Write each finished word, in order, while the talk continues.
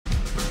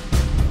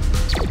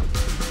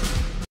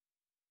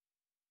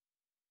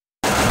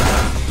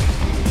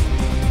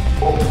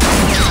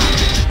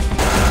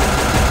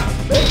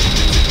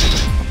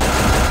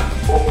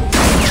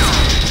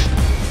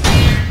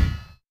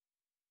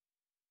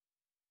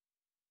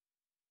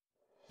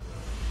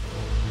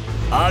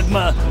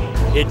Ogma,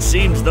 it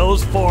seems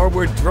those four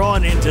were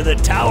drawn into the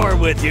tower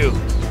with you.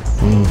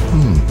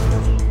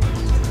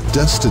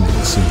 Destiny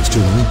seems to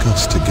link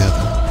us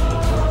together.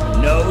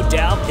 No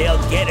doubt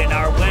they'll get in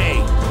our way.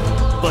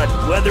 But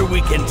whether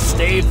we can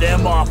stave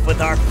them off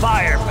with our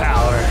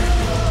firepower...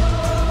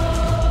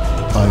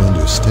 I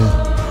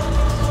understand.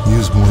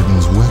 Use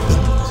Morden's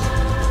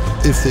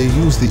weapons. If they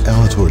use the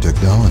Alator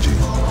technology,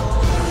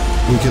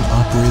 we can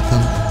operate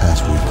them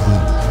as we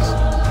please.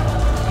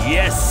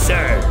 Yes,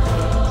 sir.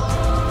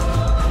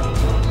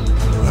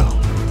 Well,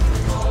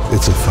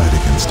 it's a fight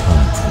against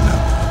time from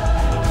now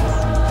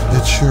on.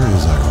 It sure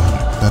is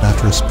ironic that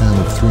after a span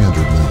of 300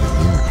 million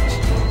years,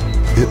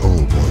 it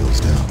all boils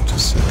down to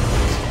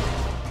seconds.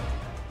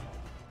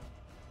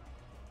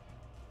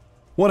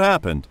 What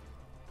happened?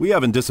 We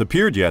haven't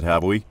disappeared yet,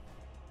 have we?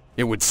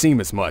 It would seem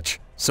as much,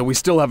 so we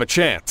still have a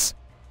chance.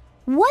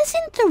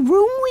 Wasn't the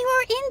room we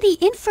were in the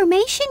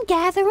information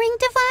gathering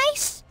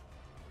device?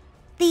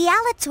 The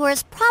Alator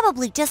is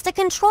probably just a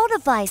control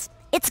device.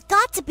 It's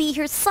got to be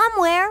here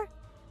somewhere.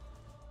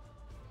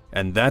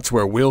 And that's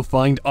where we'll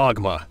find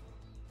Ogma.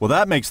 Well,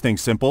 that makes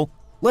things simple.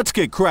 Let's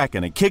get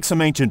cracking and kick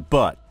some ancient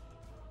butt.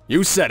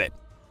 You said it.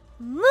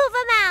 Move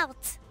him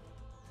out!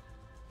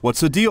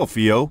 What's the deal,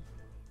 Theo?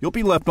 You'll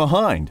be left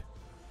behind.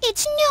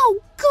 It's no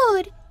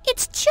good.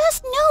 It's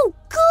just no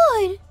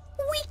good.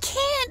 We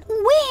can't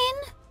win.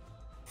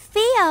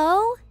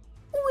 Theo?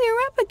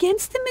 We're up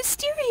against the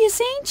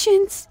mysterious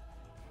ancients.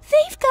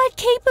 They've got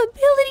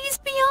capabilities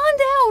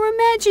beyond our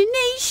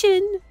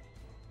imagination.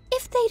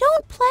 If they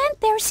don't plant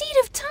their seed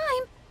of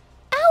time,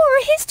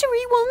 our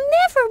history will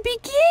never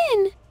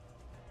begin.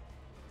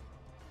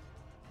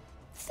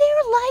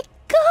 They're like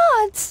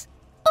gods,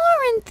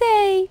 aren't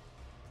they?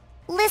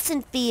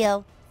 Listen,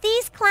 Theo.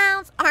 These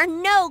clowns are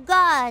no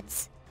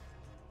gods.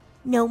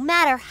 No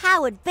matter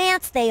how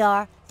advanced they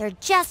are, they're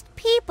just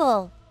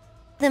people.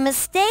 The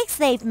mistakes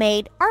they've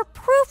made are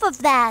proof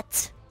of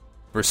that.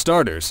 For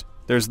starters,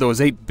 there's those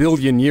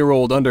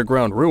 8-billion-year-old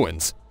underground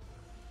ruins.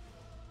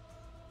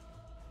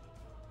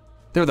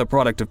 They're the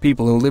product of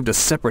people who lived a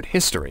separate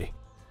history.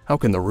 How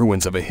can the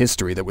ruins of a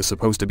history that was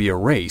supposed to be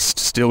erased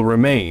still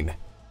remain?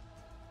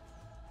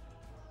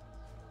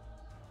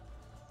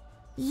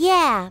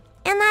 Yeah,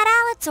 and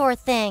that Alator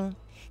thing.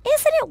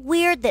 Isn't it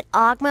weird that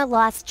Ogma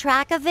lost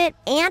track of it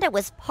and it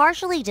was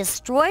partially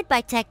destroyed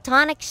by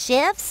tectonic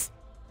shifts?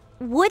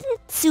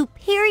 Wouldn't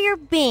superior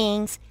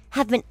beings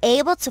have been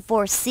able to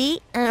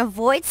foresee and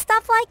avoid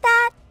stuff like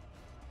that?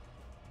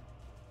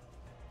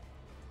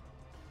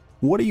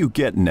 What are you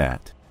getting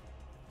at?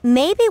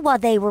 Maybe while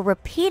they were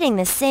repeating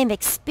the same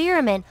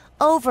experiment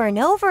over and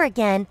over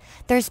again,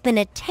 there's been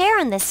a tear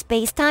in the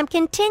space-time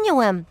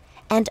continuum.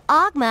 And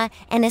Ogma,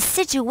 in a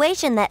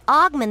situation that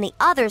Ogma and the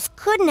others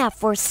couldn't have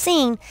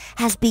foreseen,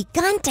 has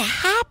begun to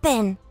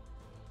happen.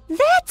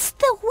 That's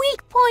the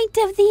weak point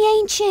of the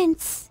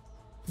ancients.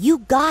 You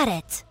got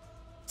it.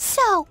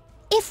 So,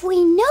 if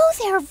we know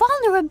their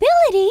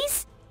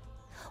vulnerabilities,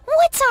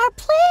 what's our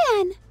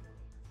plan?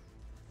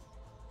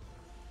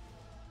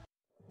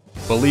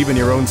 Believe in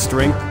your own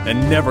strength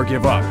and never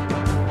give up.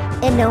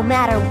 And no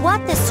matter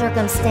what the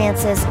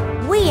circumstances,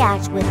 we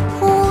act with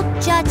cool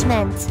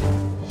judgment.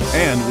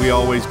 And we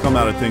always come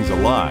out of things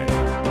alive.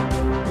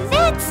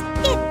 That's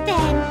it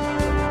then.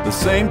 The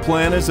same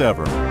plan as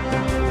ever.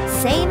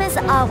 Same as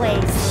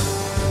always.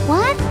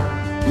 What?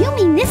 You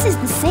mean this is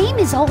the same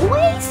as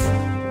always?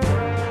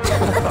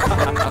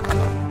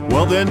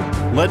 Well then,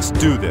 let's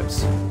do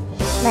this.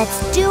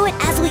 Let's do it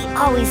as we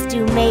always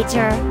do,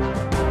 Major.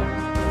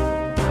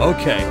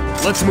 Okay,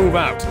 let's move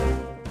out.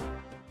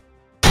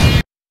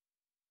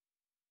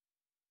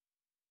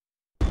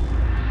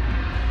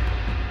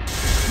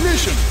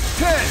 Mission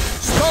 10,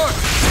 start!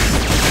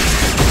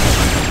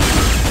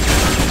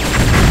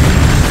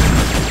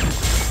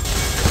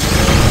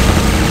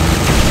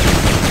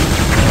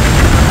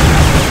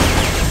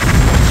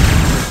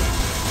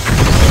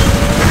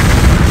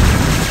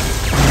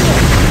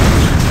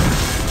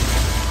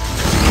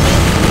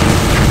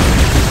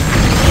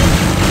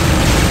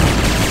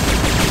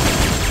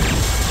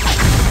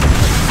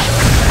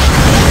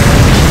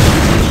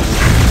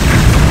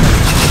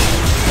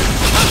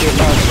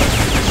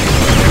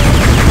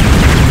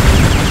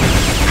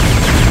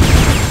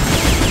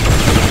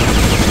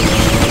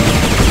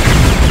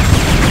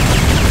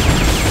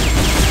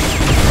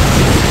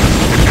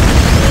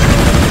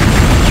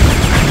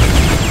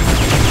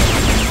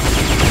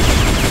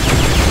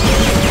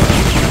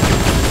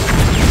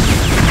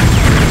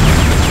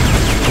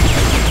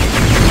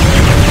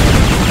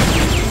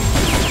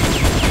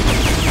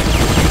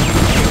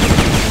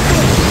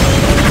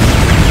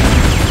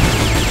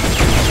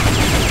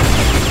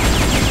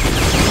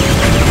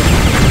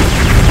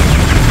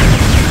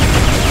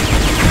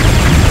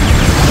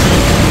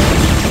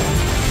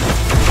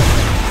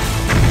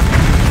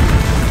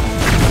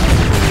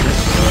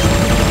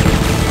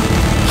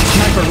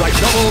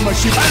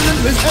 Machine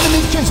Islandless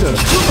enemy Kinzer.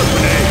 Super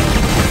grenade.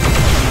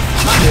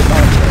 Rocket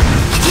launcher.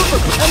 Super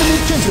enemy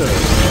Kinzer.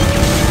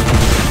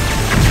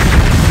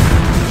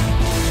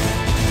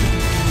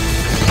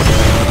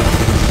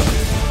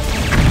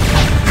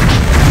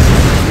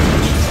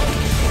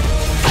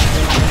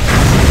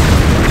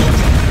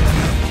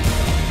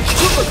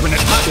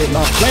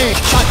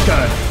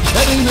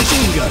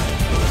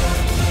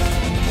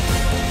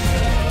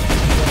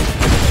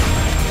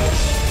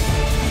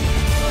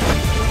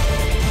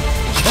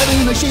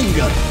 machine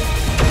gun.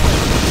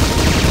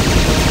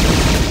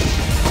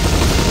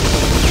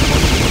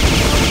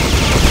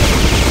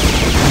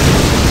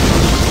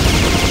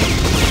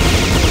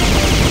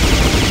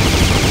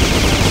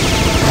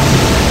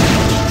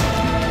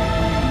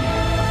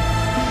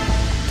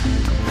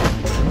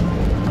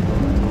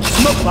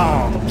 Smoke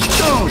bomb.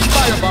 Stone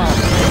firebomb.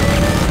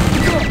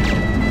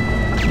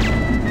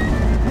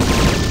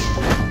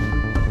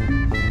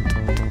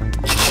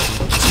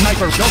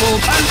 Sniper double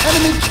and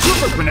enemy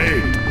super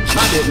grenade.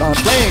 Rocket launch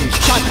flame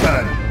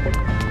shotgun.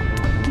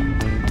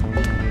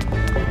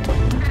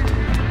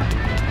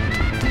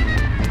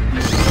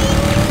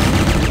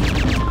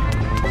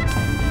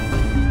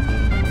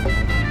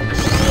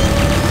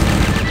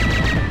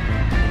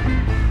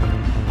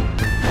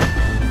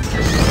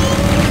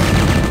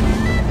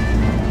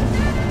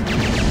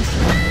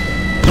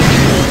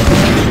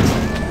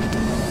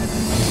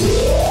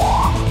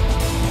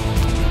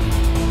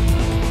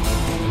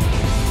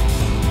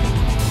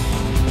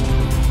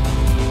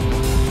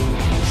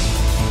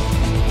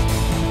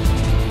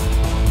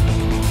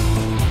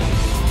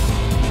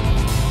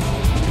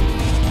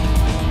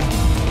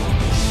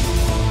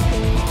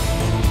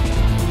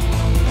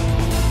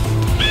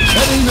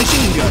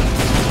 Machine gun.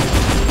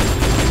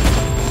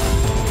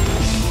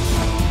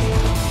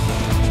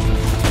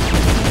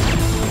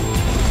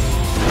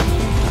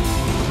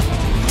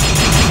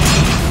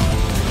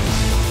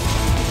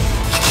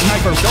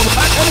 Sniper double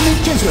back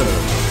enemy chaser.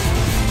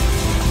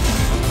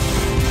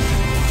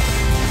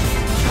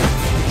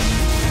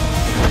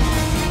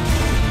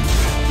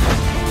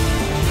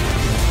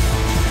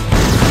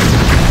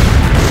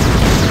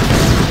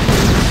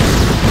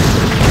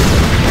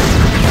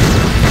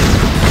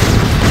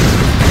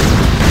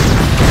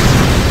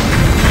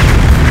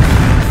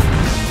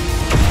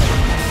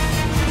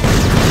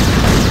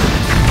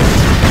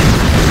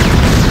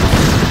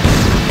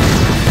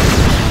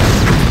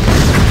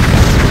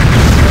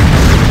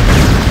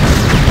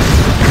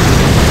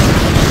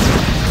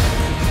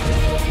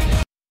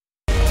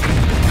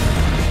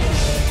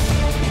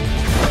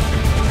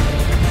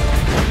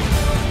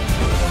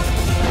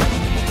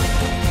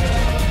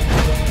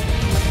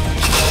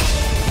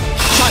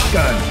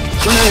 Gun,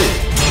 grenade,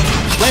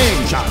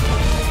 flame shot.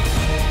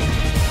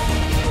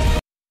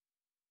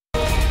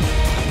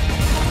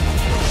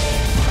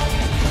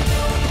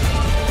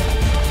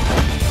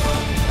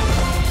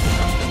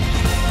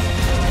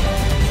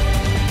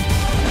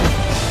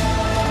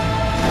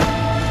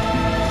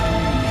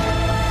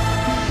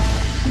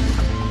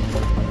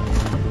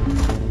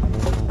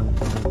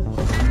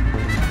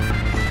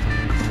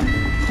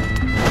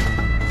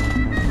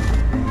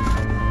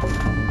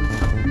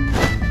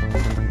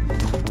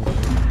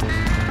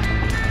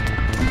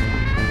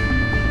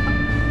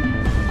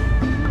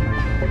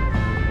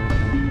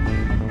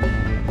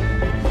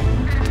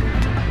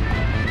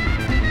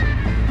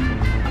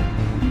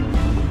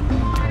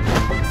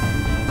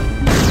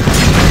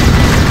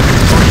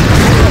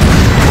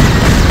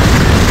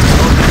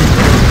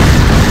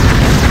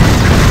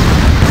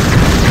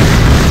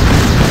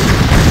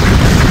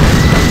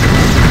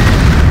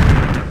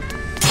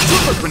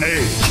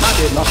 Grenade,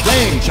 rocket launch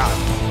flame shot.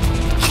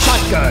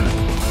 Shotgun.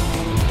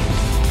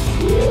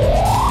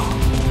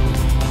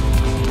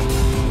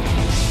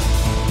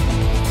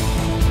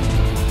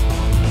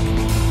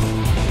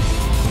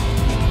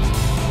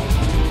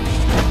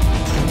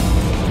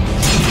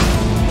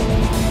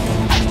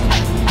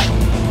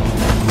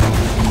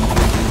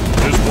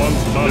 This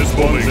one's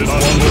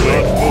not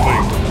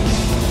moving.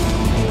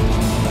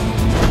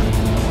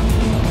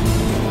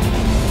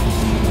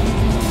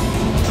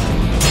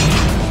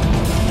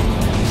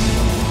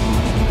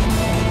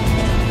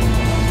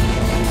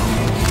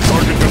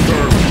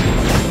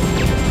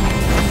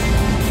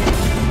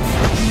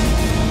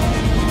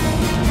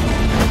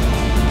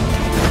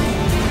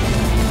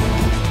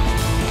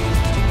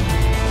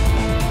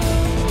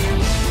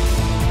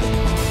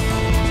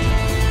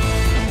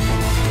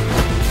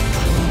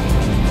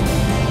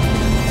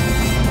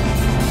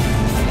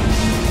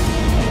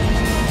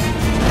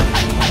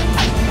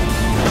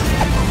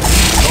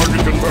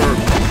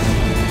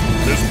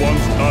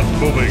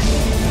 Moving.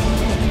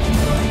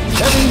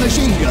 Heavy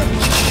machine gun.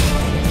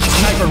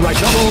 Sniper right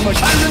double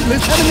machine.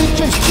 Relentless enemy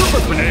chase.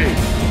 Super grenade.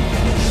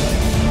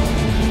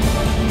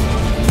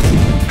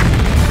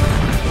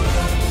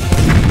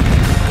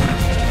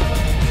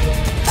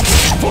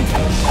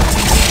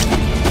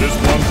 This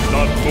one's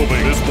not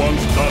moving. This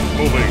one's not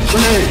moving.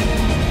 Grenade.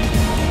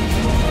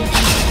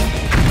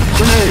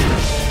 Grenade.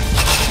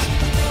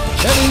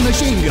 Heavy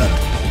machine gun.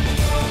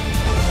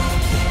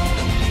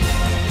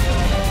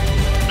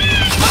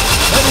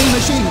 Heavy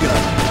machine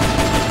gun.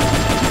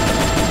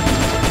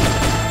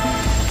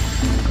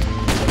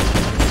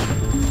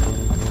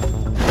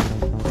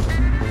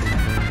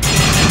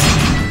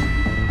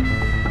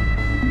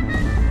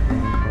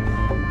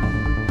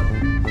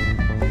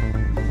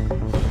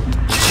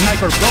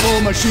 Sniper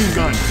double machine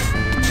gun.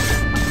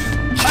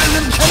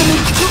 Silent enemy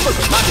super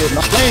rocket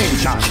flame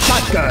shot.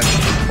 Shotgun.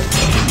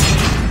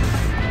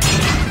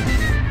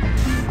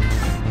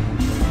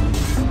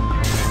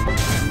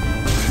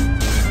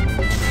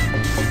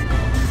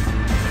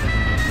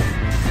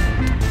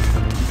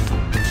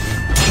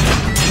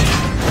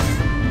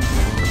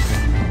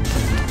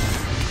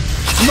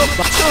 Smoke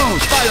bomb. Stone.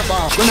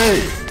 Firebomb.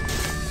 Grenade.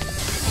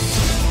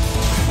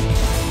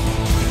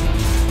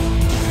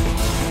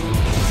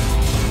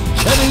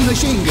 Heavy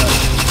machine gun.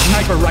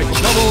 Sniper rifle.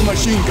 Double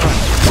machine gun.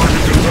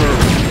 Target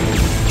confirmed.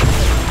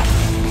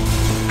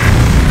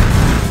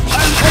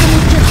 Enemy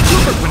kick.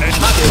 Super grenade.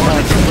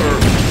 Target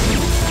confirmed.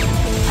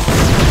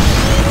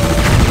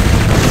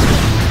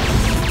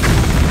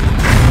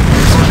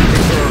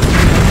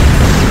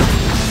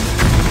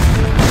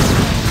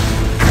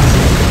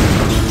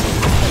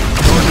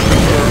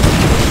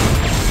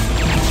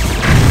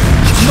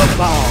 Smoke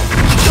bomb.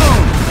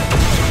 Stone.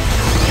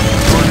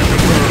 Target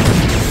confirmed.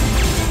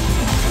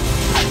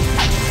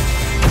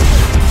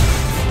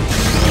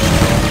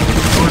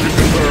 Target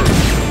confirmed.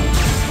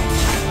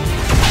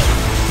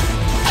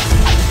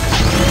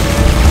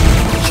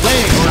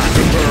 Flame. Target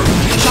confirmed.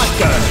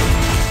 Shotgun.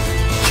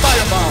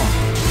 Firebomb.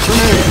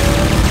 Grenade.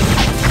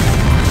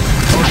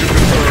 Target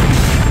confirmed.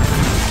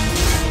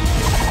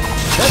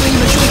 Heavy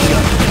machine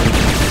gun.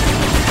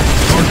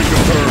 Target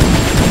confirmed.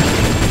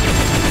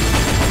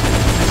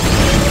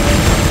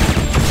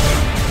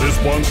 This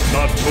one's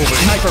not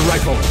moving. Sniper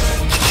rifle.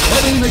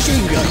 Heavy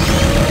machine gun.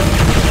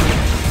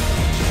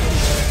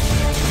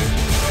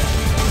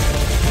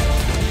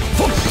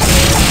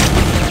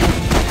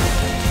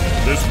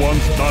 This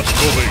one's not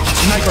moving.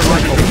 Sniper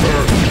rifle.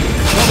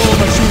 Double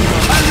machine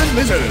gun. Iron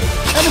lizard.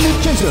 Enemy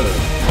chaser.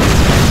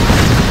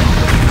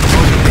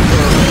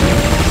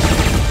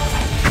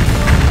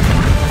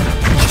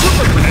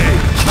 Super grenade.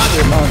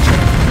 Rocket launcher.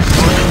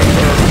 Target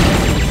confirmed.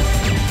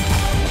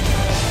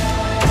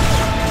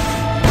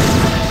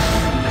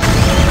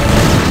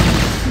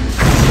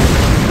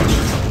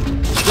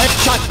 Lead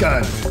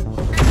shotgun.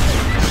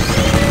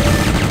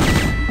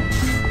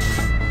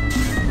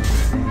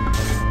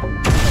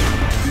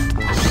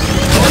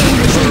 Heavy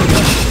machine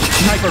gun.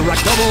 Sniper rack.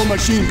 Double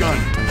machine gun.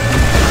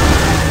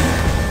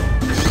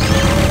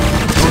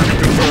 Target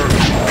confirmed.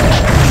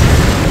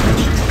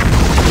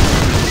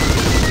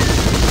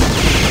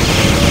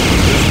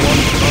 This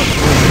one's not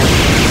moving.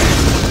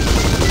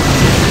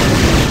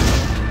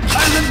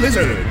 Iron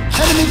lizard.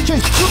 Enemy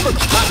chase. Super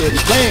rocket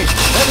flame.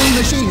 Heavy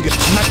machine gun.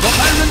 Sniper.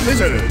 Iron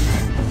lizard.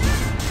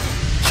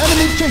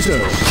 Enemy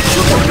chaser.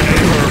 Super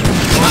grenade.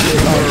 Rocket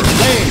launcher.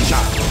 Flame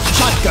shot.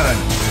 Shotgun.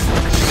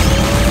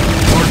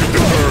 Target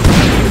confirmed.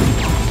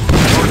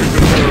 Target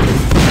confirmed.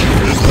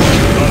 This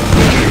one's not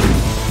moving.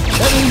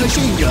 Heavy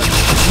machine gun.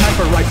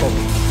 Sniper rifle.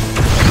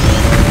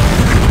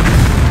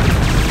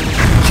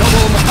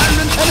 Double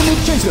iron enemy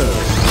chaser.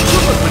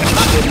 Super grenade.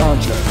 Rocket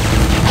launcher.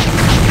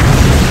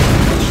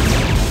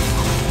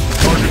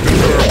 Target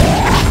confirmed.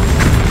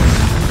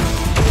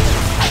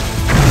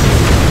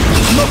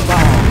 Smoke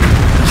bomb.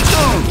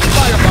 Stone.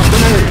 Firebomb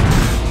grenade.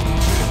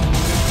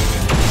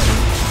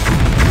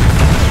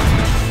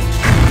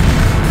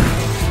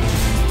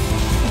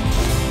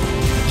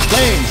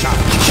 Flame shot.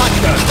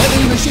 Shotgun.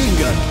 Heavy machine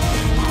gun.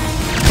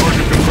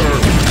 Target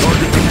confirmed.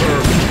 Target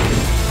confirmed.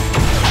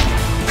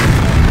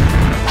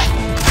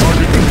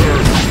 Target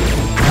confirmed.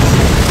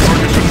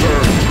 Target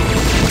confirmed.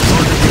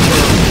 Target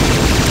confirmed.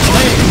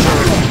 Flame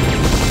shot.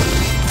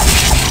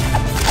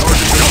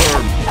 Target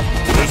confirmed.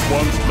 This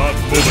one's not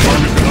moving.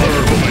 Target not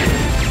moving.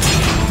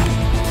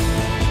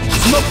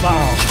 Smoke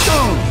bomb.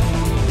 Stone.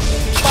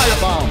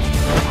 Firebomb.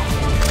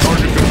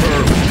 Target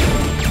confirmed.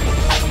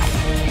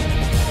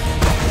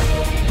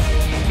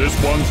 This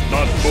one's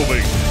not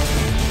moving.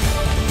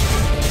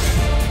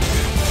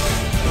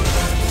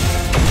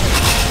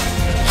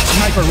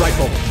 Sniper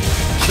rifle.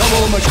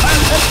 Double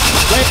machine gun.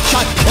 Red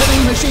shot. Heavy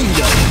machine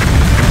gun.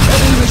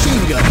 Heavy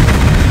machine gun.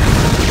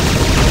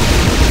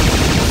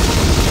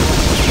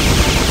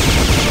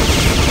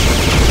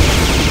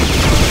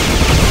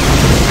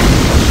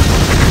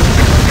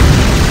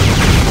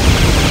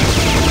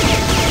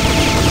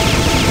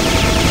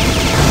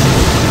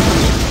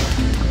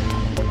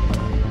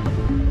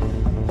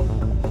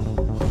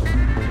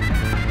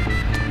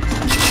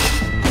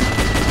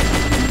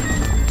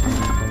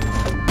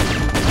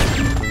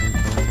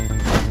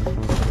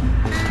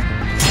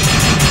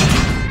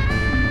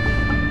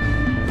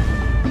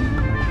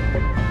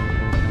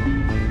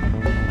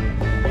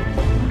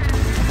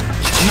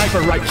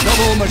 Sniper right.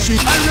 Double machine.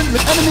 Iron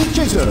enemy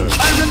chaser.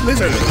 Iron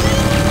lizard.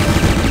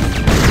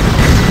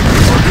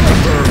 Target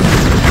confirmed.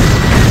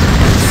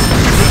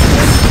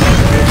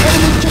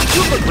 Enemy chaser.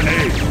 Super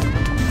grenade.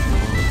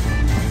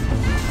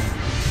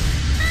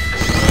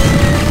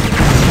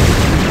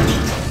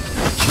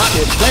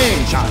 Rocket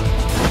flame shot.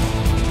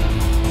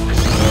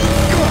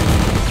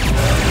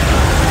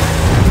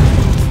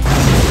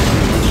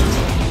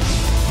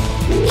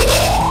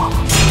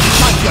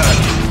 Shotgun.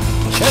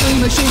 Heavy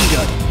machine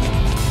gun.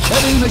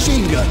 Heavy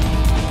machine gun.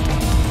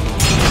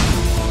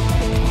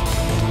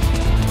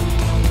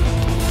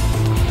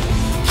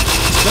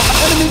 The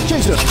enemy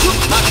chaser.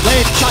 Not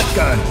blade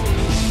shotgun.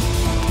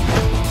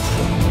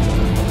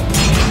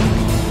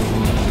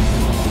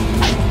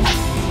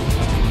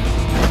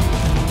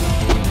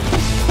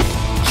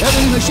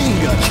 Heavy machine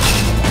gun.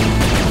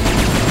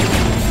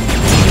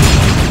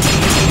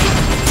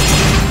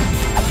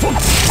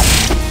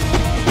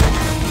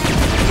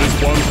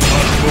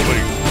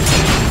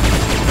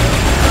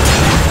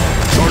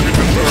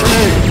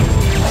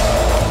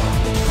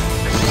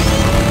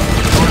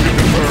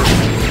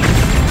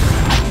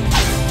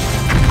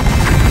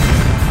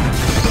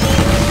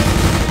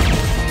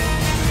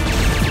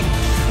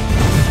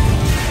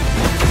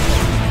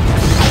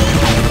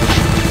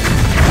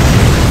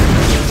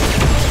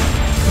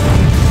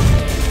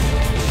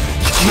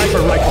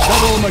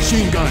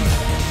 machine gun.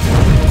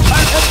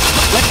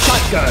 Red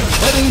shotgun.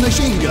 Heavy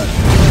machine gun.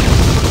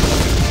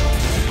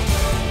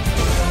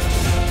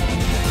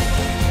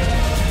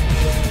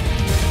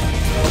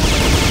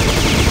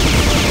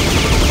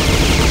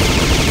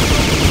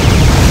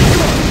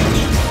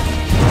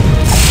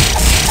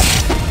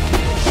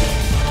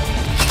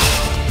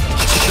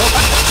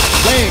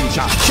 Flame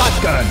shot.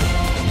 Shotgun.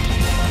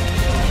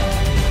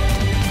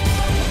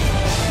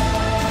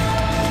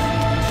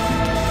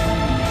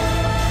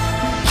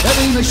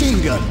 Heavy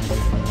machine gun.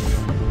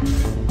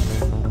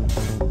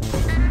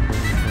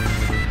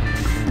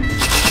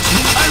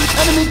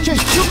 Enemy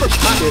chase super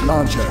rocket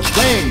launcher.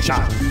 Flame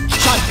shot.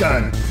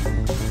 Shotgun.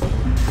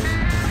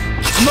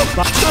 Smoke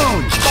bomb.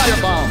 Stone.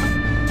 Firebomb.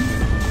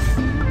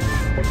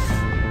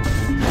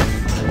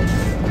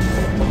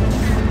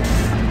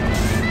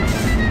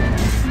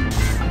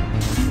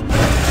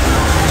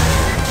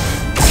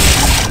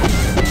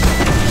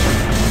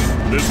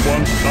 This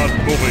one's not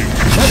moving.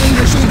 Heavy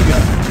machine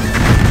gun.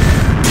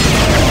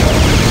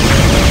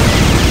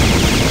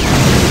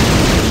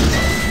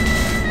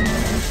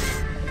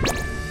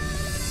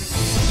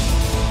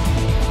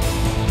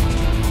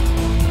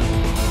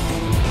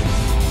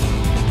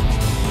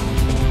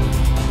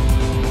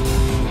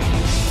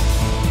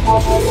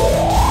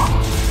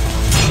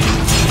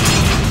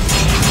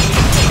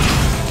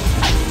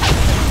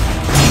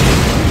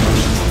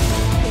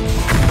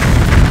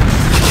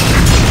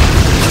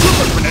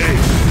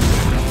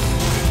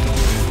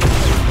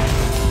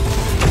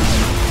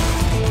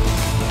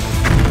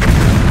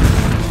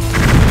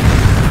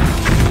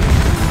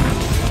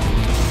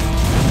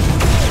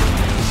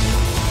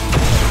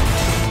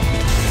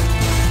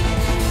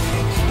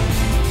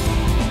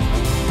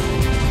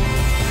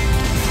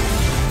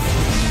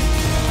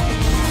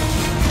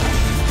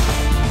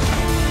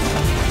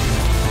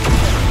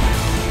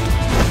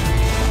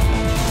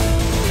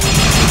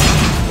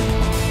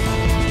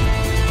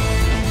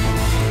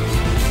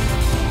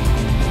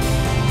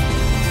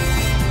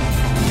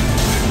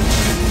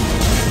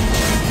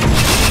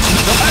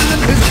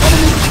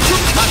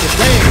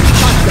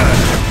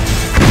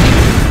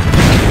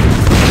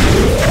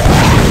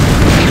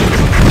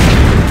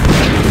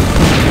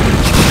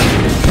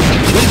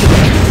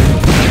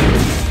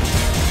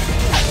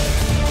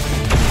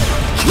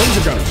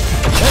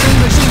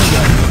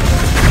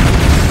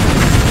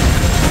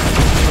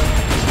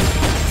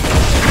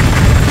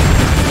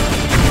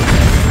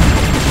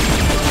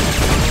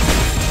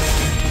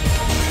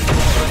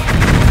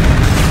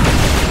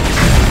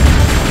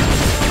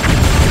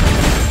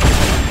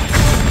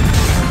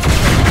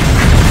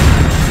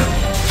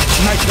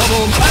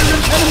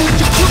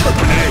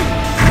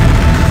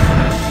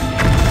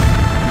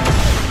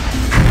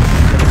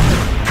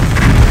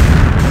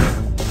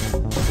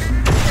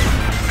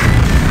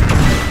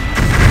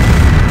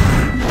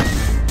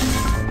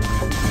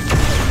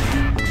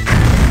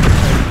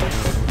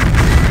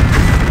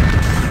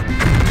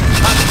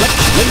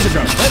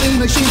 Heavy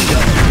machine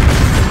gun.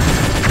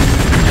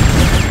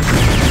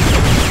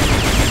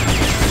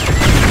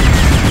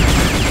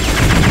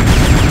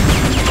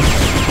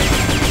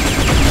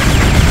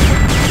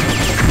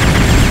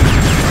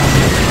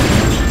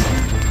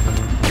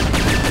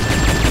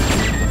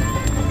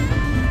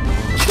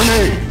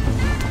 Grenade.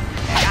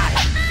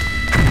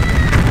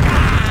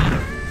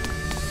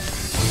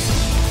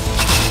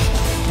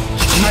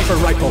 Sniper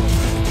rifle.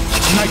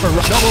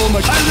 Double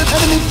machine.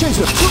 Enemy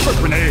chaser. Super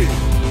grenade.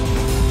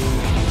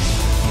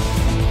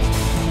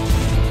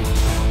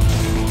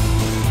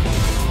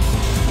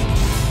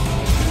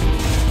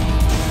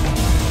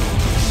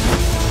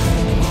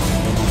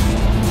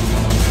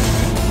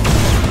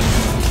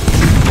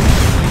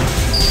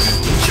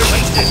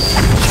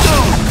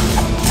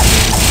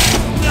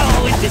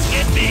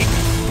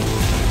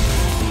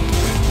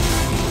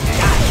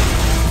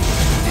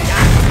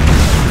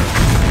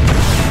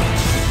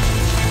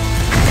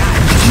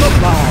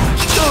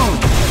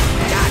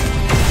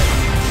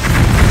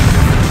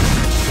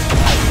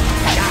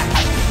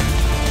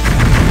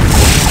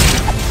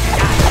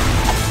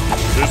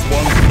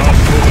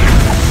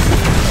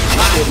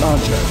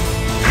 Launcher.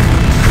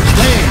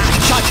 Range.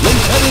 Shot.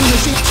 Heavy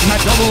machine.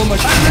 Smack double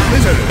machine.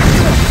 Lizard.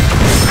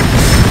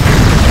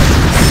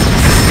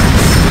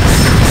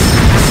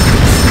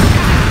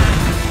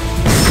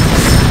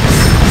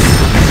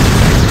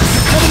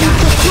 Enemy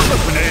super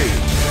grenade.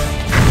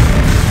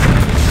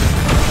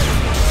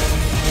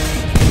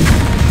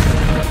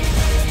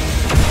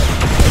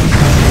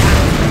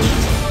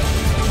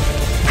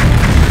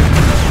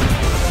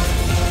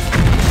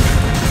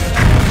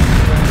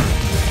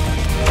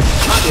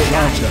 Rocket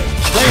launcher.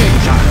 Flame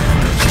shot.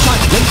 Shot.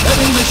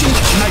 Heavy machine.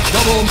 Smack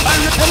double.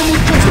 Enemy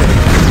chaser.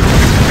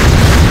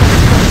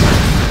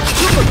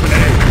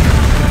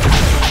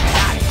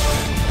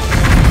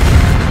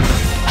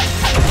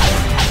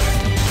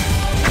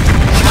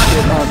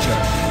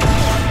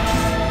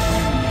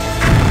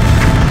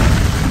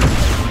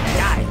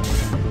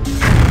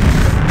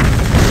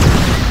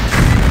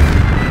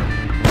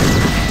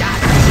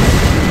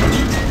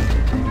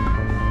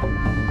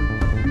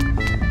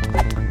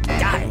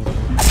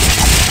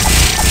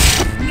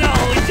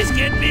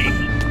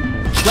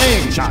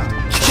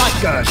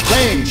 Shotgun.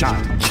 Flame shot.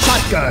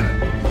 Shotgun.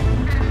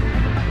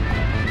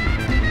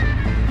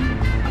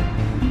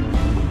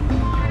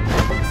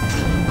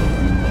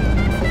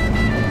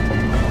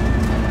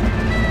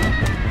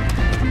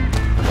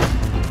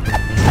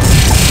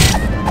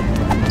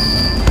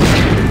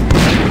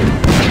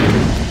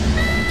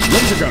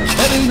 Laser gun.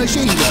 Heavy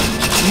machine gun.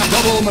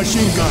 Double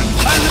machine gun.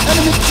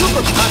 Enemy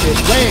super pocket.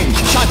 Flame.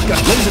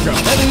 Shotgun. Laser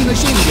gun. Heavy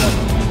machine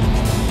gun.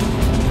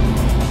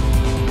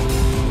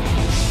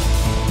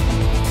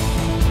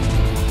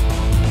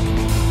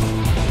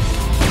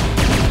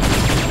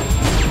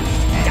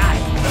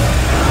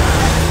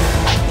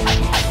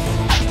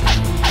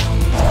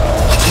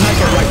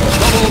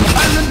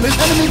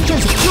 Enemy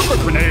chaser, super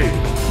grenade!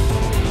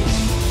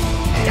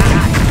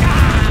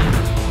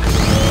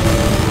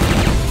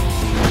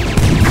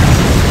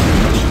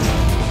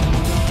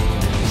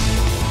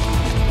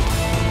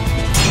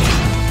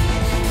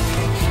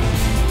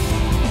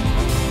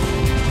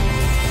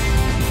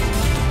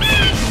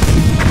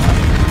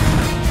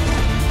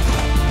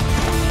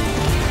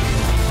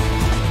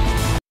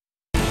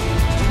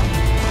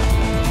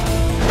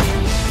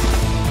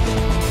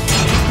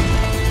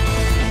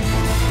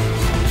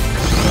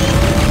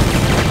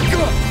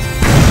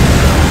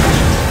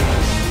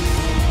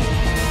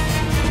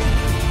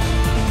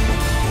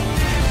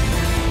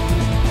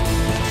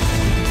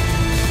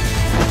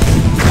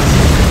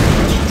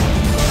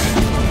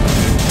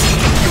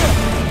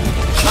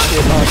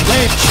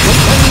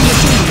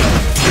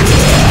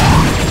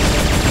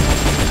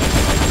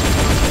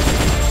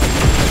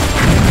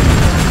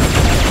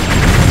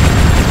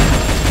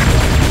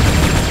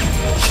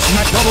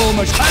 Double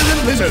machine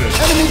iron lizard!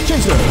 Enemy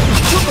chaser!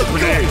 Super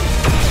grenade!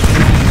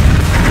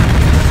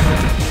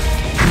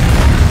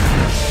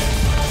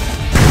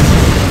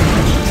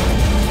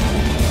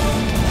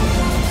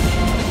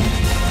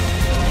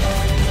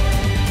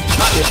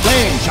 Rocket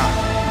flame shot!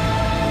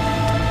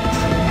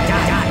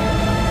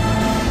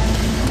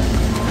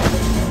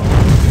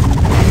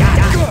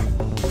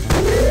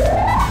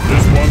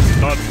 This one's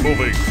not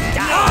moving.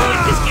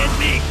 Oh, just get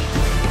me!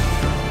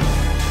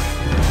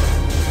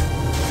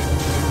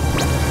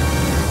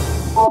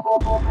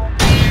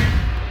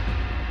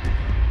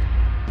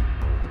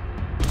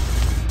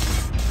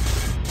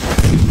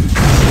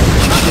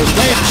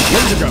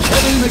 Laser gun,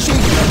 heavy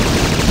machine gun.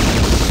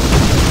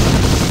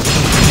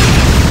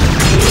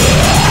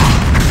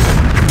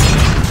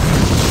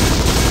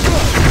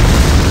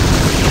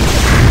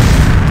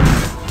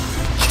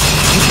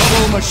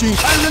 Double machine,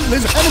 iron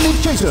lizard, enemy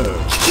chaser,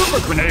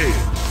 super grenade.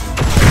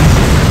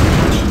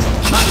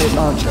 Rocket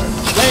launcher,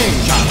 flame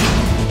shot.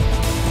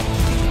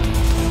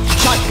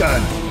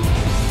 Shotgun.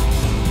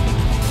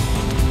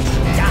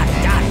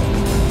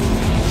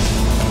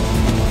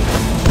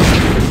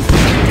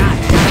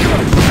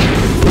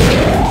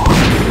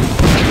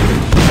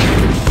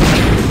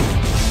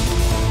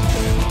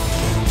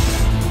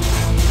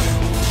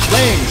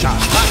 Flame shot,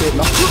 rocket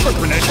launcher, super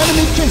grenade,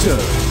 enemy chaser,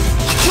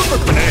 super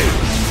grenade.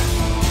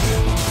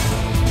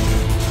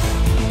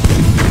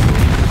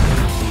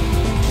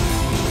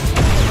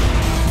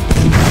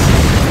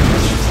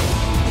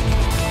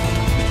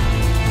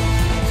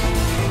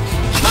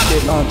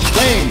 Rocket launch,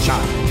 flame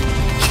shot,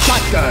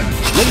 shotgun,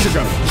 laser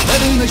gun,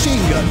 heavy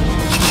machine gun,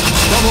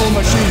 double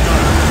machine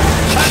gun,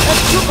 and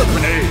super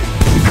grenade.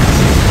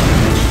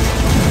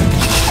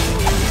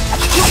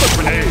 Super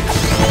grenade.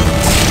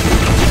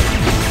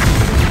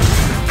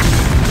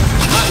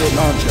 Rocket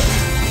launcher.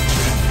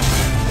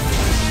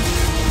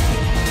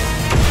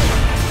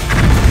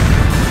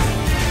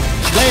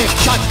 Flame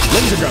shot,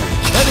 laser gun,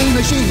 heavy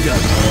machine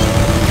gun,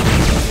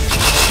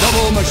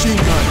 double machine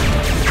gun.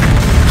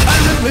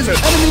 Iron lizard,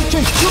 enemy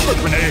chase, super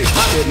grenade.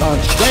 Rocket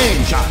launch,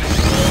 flame shot.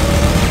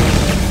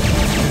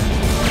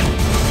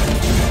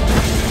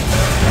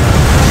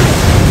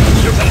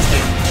 You're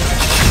wasted.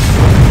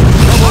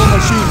 Double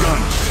machine gun.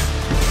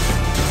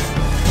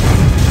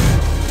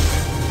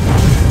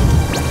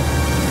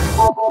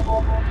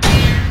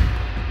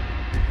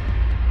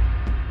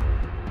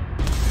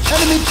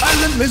 Enemy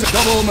iron lizard,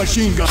 double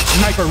machine gun,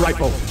 sniper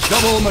rifle,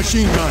 double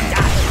machine gun.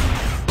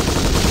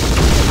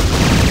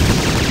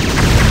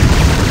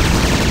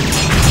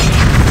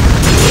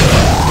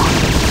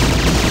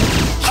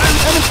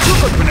 Enemy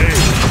super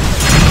grenade.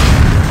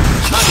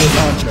 Rocket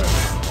launcher.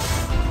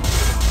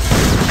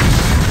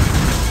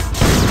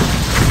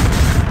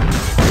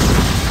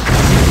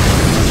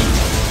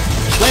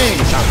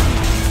 Flame shot.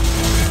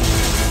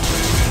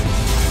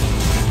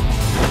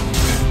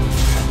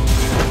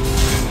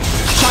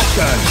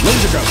 Shotgun,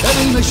 laser gun,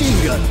 heavy machine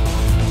gun.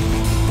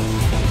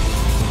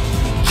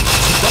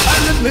 The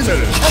iron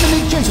lizard,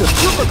 enemy chaser,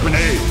 super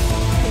grenade.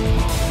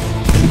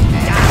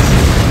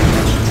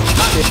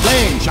 Rocket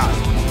flame shot.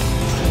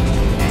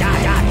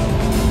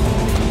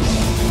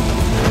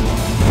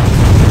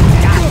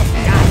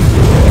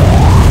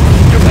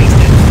 You're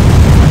wasted.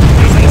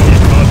 You're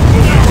wasted.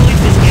 No, at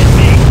least just get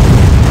me.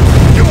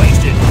 You're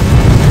wasted.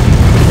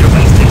 You're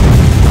wasted.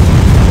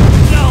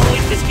 No, at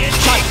least just get me.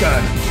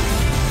 Shotgun.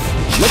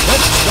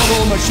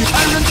 Double machine,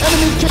 iron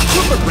enemy kick,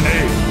 super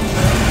grenade.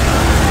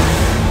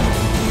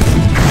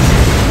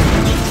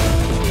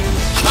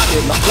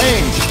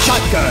 range,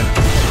 shotgun.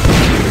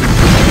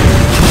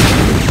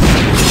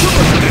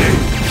 Super grenade,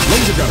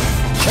 laser gun,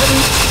 heavy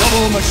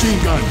double machine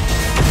gun.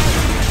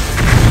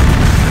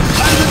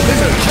 Silent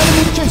lizard,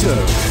 enemy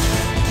chaser.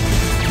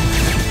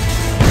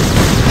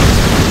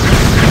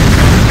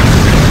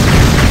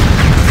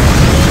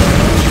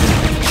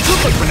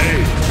 Super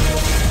grenade.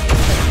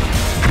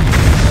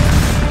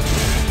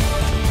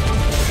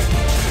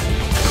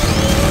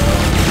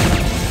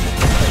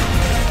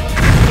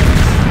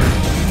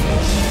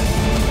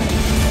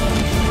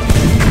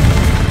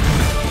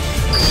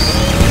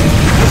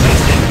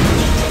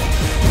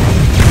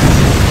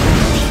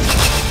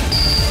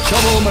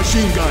 Double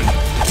machine gun.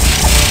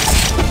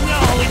 No,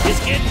 it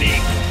just can't be.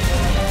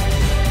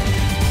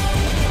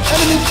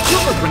 Enemy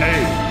super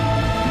grenade.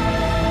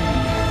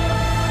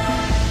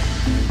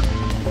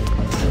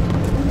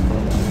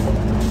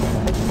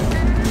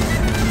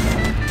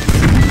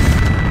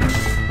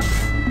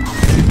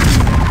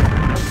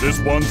 This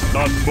one's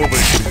not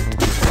moving.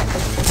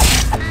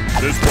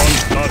 This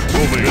one's not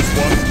moving. This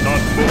one's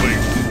not moving.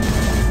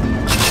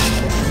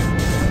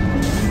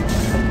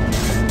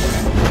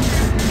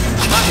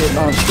 Rocket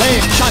launch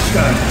flame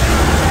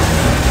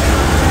shotgun.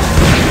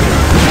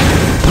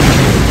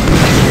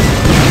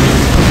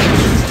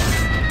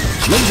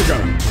 Laser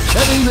gun,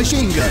 heavy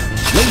machine gun,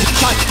 laser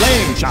shot,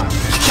 flame shot,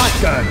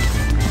 shotgun.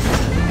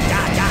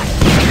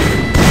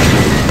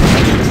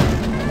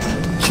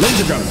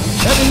 Laser gun,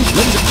 heavy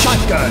laser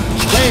shotgun,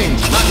 flame,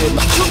 rocket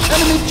launch,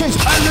 enemy chase,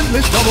 iron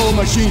list double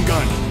machine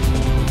gun.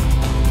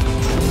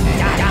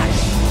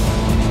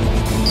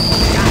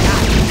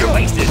 You're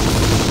wasted.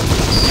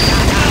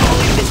 No,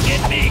 this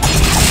can't be.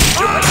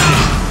 You're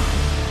wasted.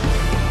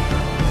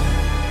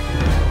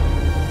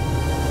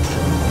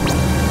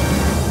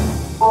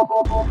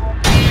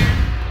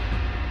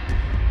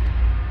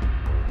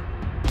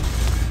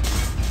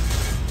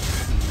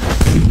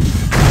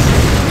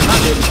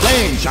 Rocket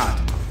flame shot,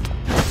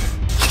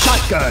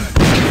 shotgun.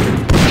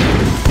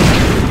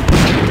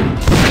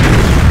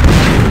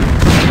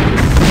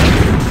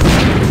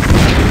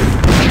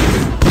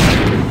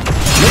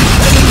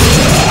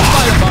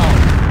 Fireball.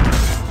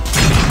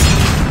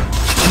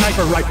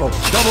 Sniper rifle,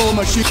 double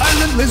machine,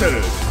 iron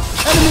lizard,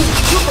 enemy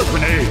super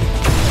grenade.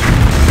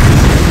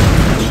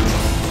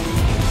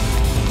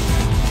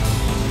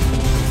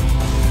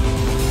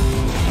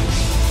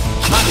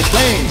 Rocket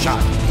flame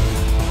shot.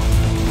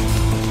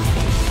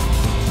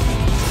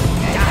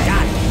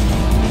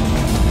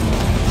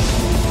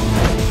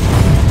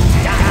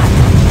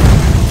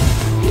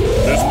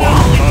 This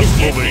one's not This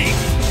can't moving.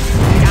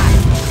 be.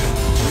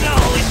 No,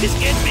 it just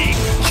can't be.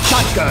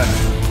 Shotgun,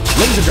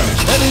 laser gun,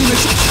 heavy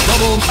machine,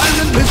 double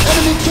iron list,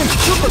 enemy chase,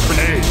 super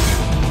grenade.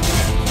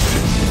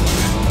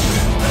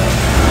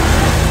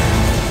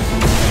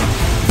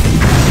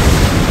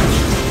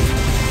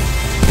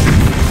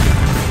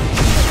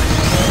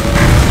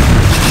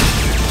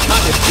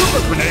 Rocket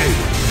super grenade.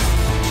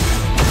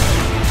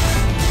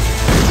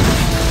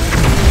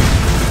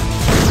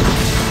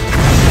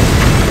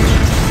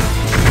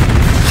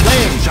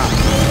 Flame shot,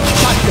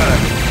 shotgun,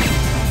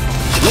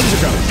 laser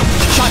gun,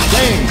 shot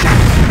flame shot.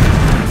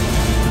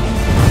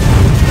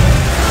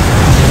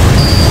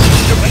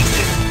 You're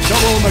wasted.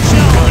 Double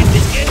machine No, gun, it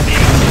just can't be.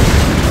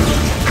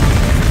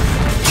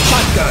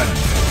 shotgun.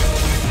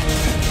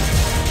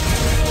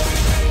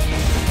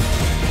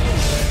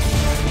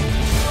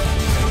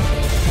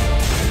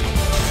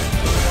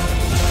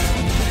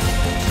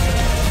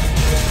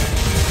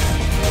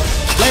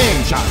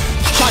 Flame shot,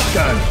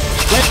 shotgun,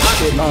 red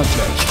rocket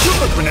launcher,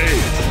 super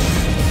grenade.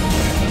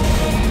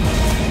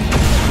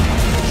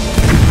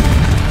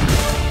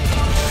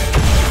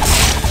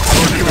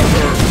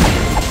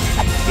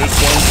 This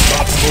one's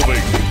not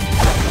moving.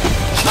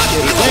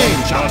 Rocket This flame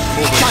one's shot, not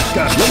moving.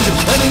 shotgun, laser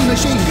heavy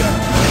machine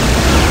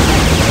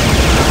gun.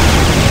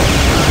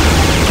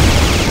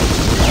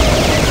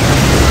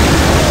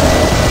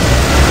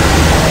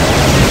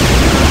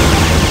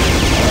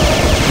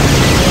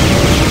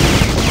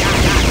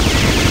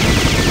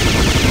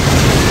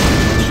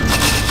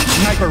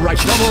 Sniper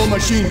rifle, double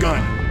machine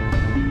gun.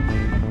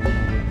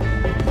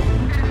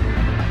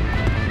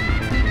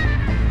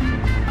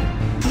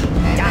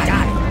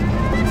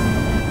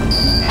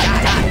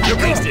 You're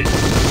wasted. No,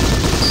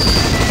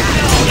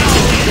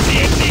 it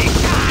can't be.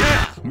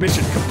 Yeah.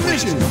 Mission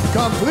completion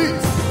complete.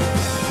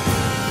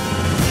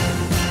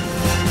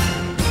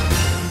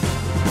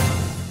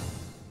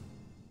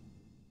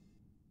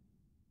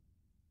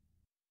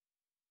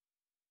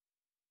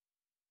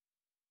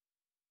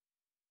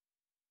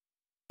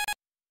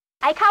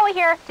 Aikawa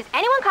here. Does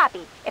anyone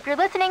copy? If you're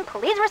listening,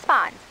 please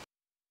respond.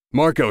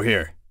 Marco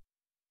here.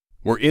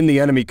 We're in the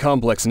enemy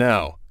complex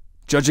now.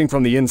 Judging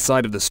from the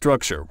inside of the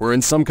structure, we're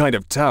in some kind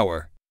of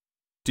tower.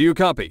 Do you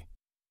copy?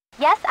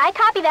 Yes, I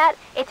copy that.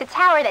 It's a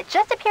tower that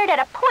just appeared at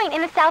a point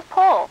in the South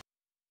Pole.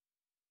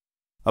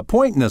 A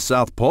point in the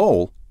South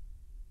Pole?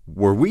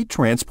 Were we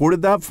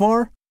transported that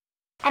far?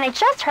 And I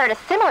just heard a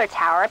similar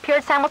tower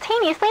appeared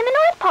simultaneously in the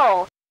North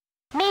Pole.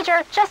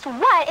 Major, just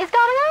what is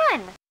going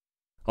on?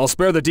 I'll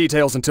spare the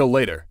details until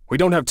later. We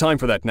don't have time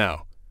for that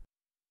now.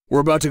 We're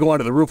about to go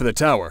onto the roof of the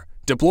tower.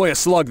 Deploy a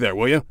slug there,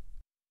 will you?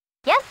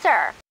 Yes,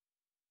 sir.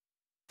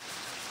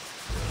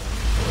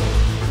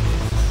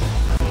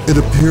 It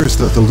appears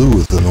that the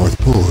loo at the North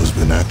Pole has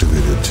been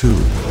activated too.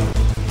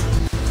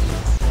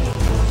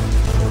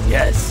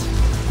 Yes,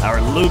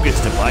 our Lucas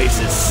device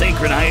is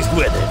synchronized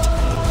with it.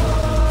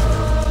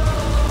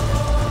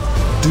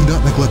 Do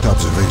not neglect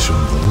observation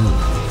of the loo.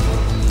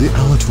 The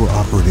Alator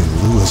operating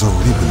the loo has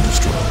already been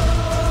destroyed.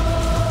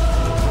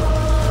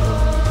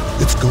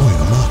 It's going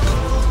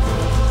amok.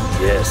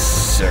 Yes,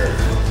 sir.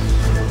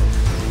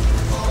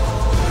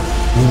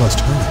 We must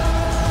hurry.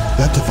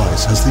 That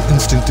device has the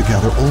instinct to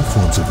gather all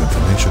forms of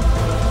information.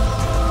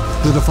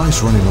 The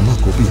device running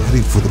amok will be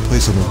heading for the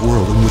place in the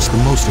world in which the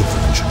most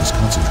information is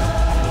concentrated.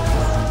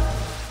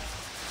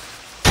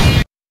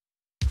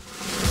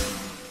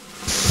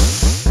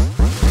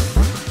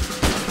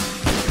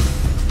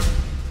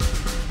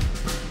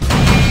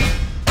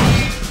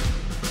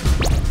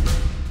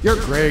 You're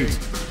great.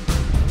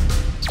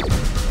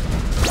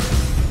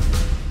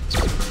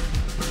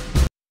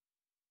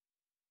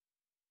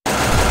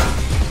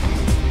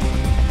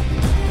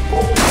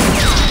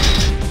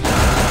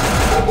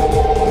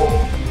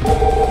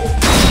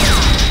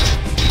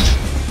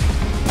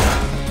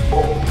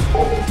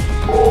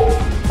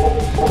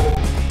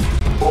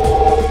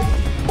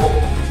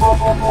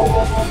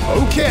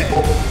 Okay.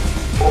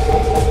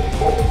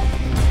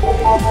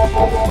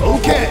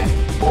 Okay.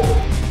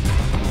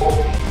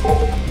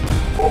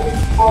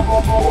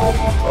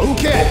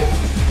 Okay.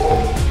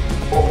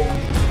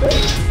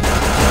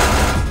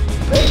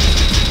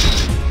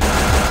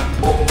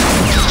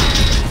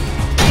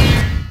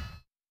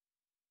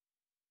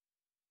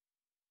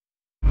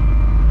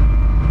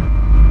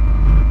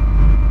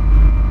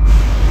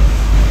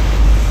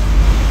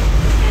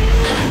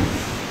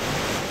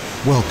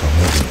 Welcome,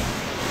 everyone.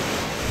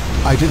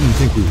 I didn't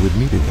think we would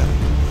meet again.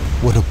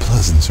 What a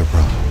pleasant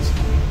surprise.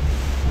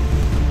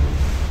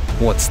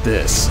 What's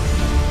this?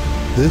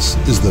 This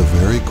is the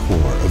very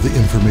core of the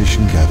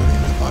information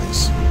gathering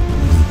device,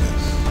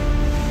 Lucas.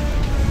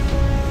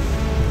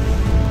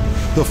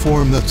 The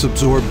form that's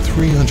absorbed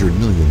 300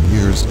 million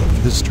years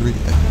of history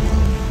and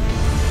wealth.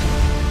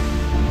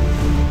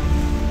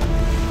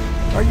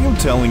 Are you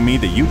telling me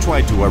that you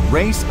tried to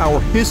erase our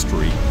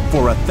history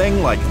for a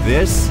thing like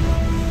this?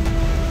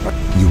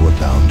 You were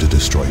bound to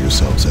destroy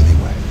yourselves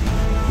anyway.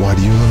 Why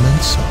do you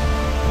lament so?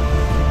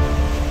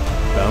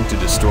 Bound to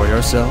destroy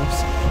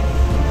ourselves?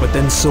 But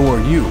then so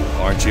are you,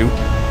 aren't you?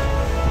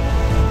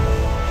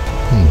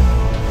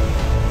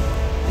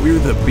 We're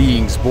the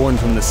beings born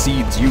from the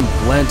seeds you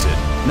planted,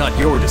 not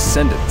your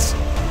descendants.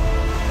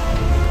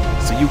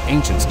 So you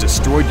ancients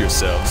destroyed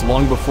yourselves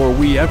long before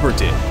we ever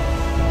did.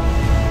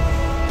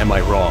 Am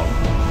I wrong?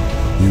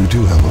 You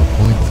do have a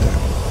point there.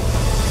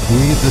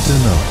 We, the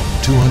Deno,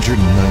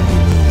 290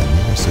 million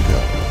years ago,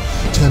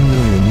 10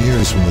 million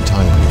years from the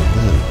time we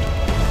lived,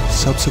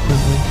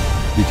 subsequently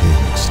became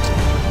extinct.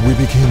 We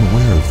became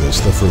aware of this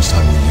the first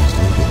time we used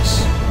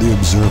Lucas, the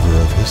observer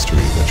of history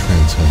that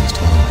transcends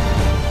time.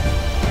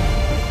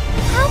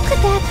 How could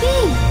that be?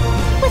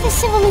 With a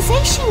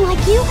civilization like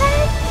you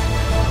had?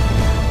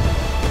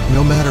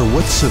 No matter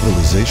what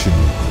civilization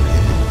you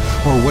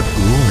create, or what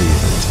glory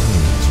it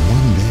attains,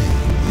 one day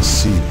the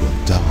seed will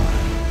die.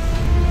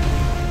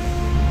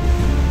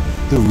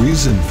 The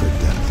reason for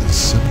death is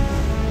simple.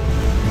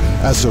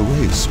 As a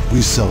race,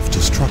 we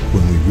self-destruct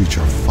when we reach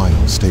our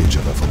final stage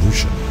of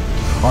evolution.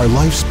 Our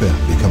lifespan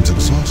becomes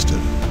exhausted.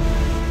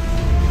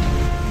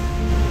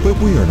 But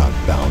we are not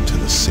bound to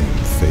the same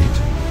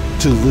fate.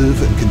 To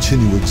live and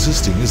continue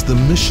existing is the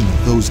mission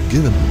of those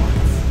given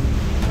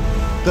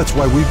life. That's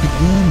why we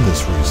began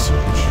this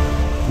research.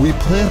 We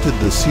planted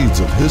the seeds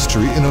of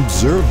history and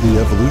observed the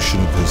evolution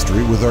of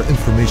history with our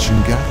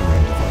information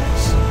gathering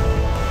device.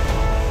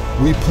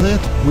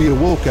 We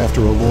awoke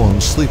after a long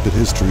sleep at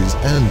history's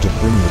end to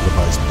bring the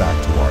device back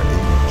to our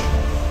age.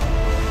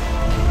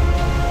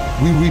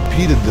 We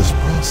repeated this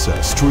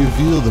process to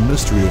reveal the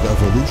mystery of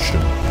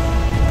evolution.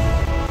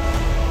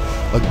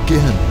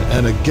 Again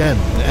and again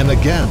and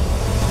again.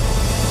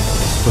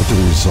 But the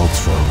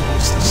results were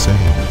always the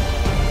same.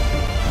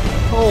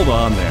 Hold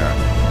on there.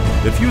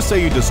 If you say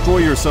you destroy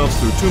yourselves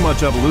through too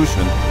much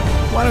evolution,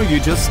 why don't you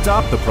just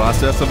stop the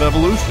process of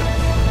evolution?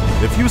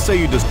 If you say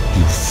you just...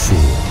 You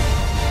fool.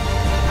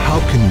 How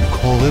can you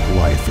call it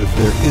life if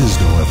there is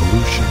no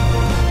evolution?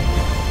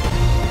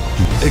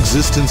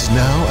 Existence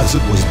now as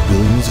it was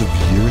billions of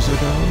years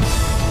ago?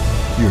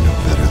 You're no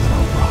better than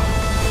a rock.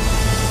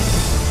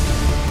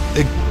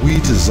 We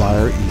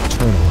desire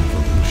eternal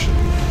evolution.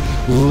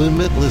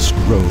 Limitless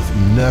growth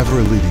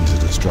never leading to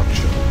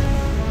destruction.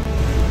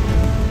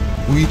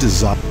 We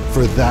desire...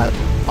 For that,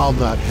 I'll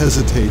not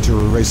hesitate to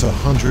erase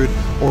 100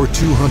 or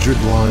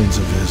 200 lines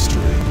of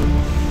history.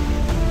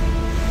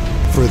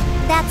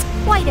 That's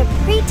quite a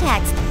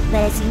pretext,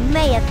 but as you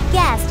may have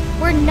guessed,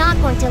 we're not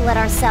going to let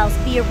ourselves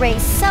be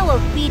erased so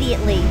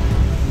obediently.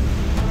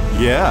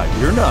 Yeah,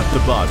 you're not the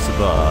boss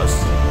of us.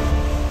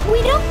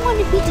 We don't want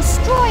to be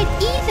destroyed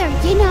either,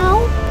 you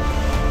know.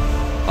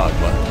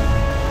 Agma,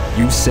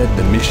 You said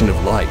the mission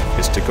of life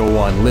is to go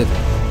on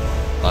living.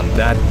 On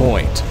that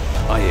point,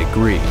 I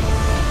agree.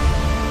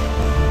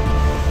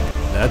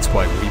 That's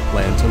why we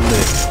plan to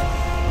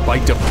live. By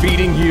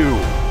defeating you!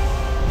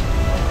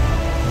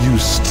 You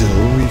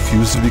still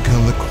refuse to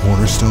become the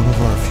cornerstone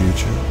of our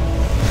future,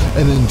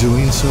 and in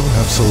doing so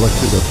have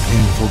selected a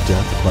painful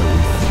death by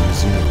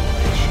refusing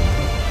elation.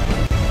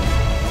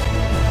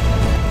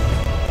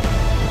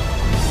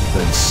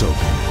 Then so be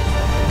it.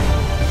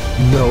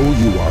 Know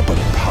you are but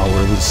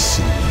powerless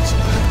seeds,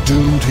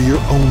 doomed to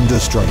your own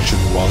destruction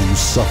while you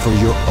suffer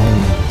your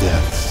own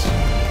deaths.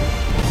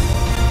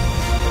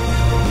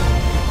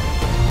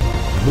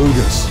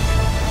 Lugus,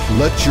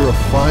 let your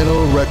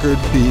final record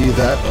be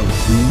that of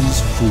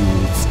these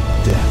fools'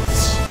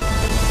 deaths.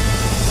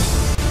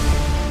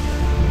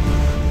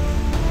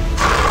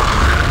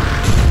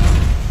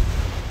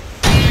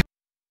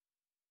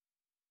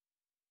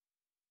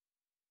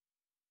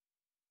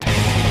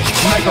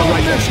 Sniper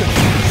rifle!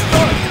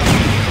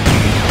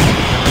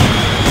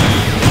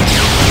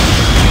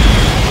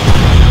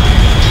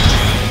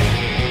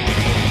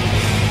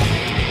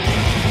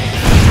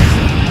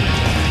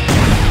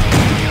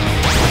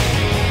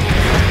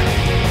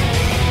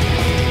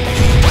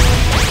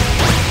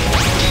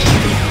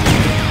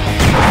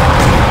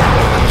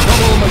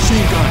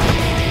 Machine gun.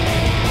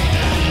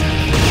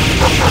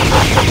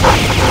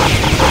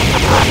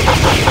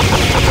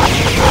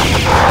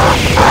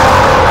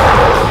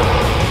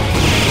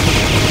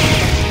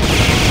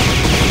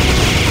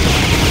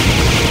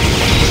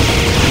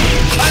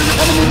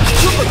 Enemy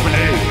super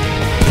grenade.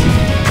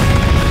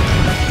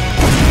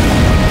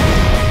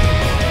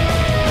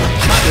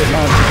 Rocket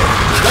launcher.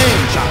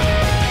 Flame shot.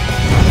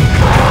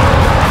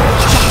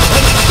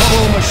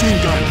 Double machine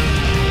gun.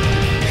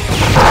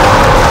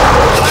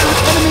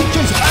 Enemy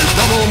chaser!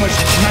 Double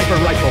machine sniper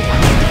rifle!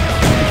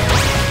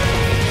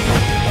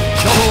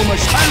 Double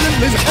machine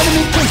laser!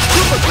 Enemy chaser!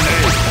 Super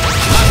grenade!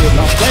 Rocket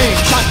launch flame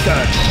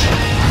shotgun!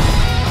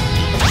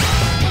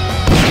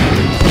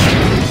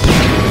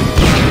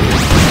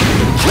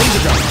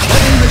 Laser gun!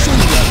 Heavy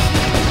machine gun!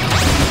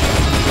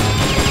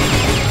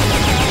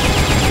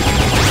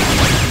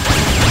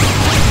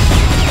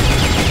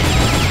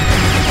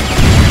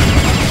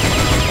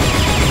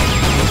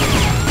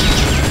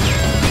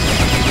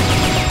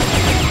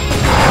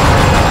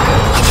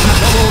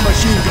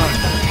 Machine gun.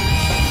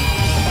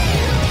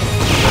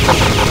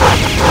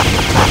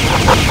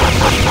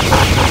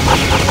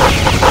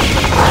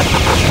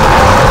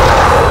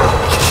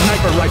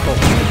 Sniper rifle.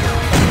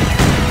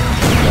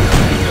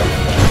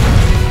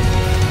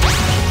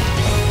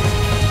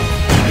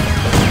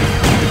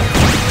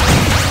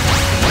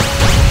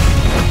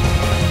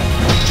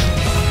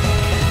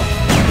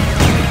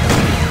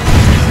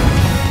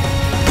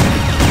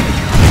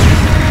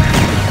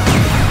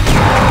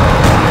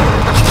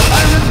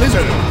 Iron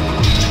lizard.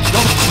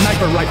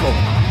 Sniper rifle.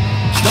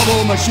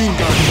 Double machine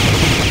gun.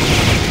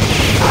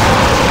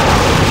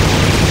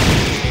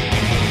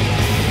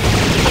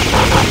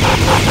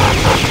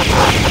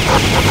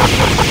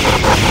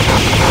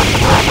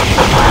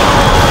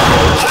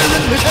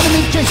 Iron with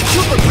enemy chase.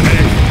 Super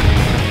grenade.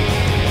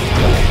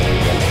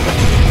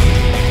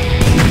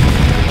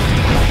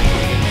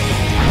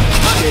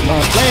 Rocket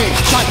launch flame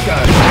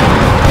shotgun.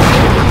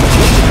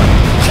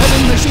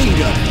 Heavy machine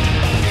gun.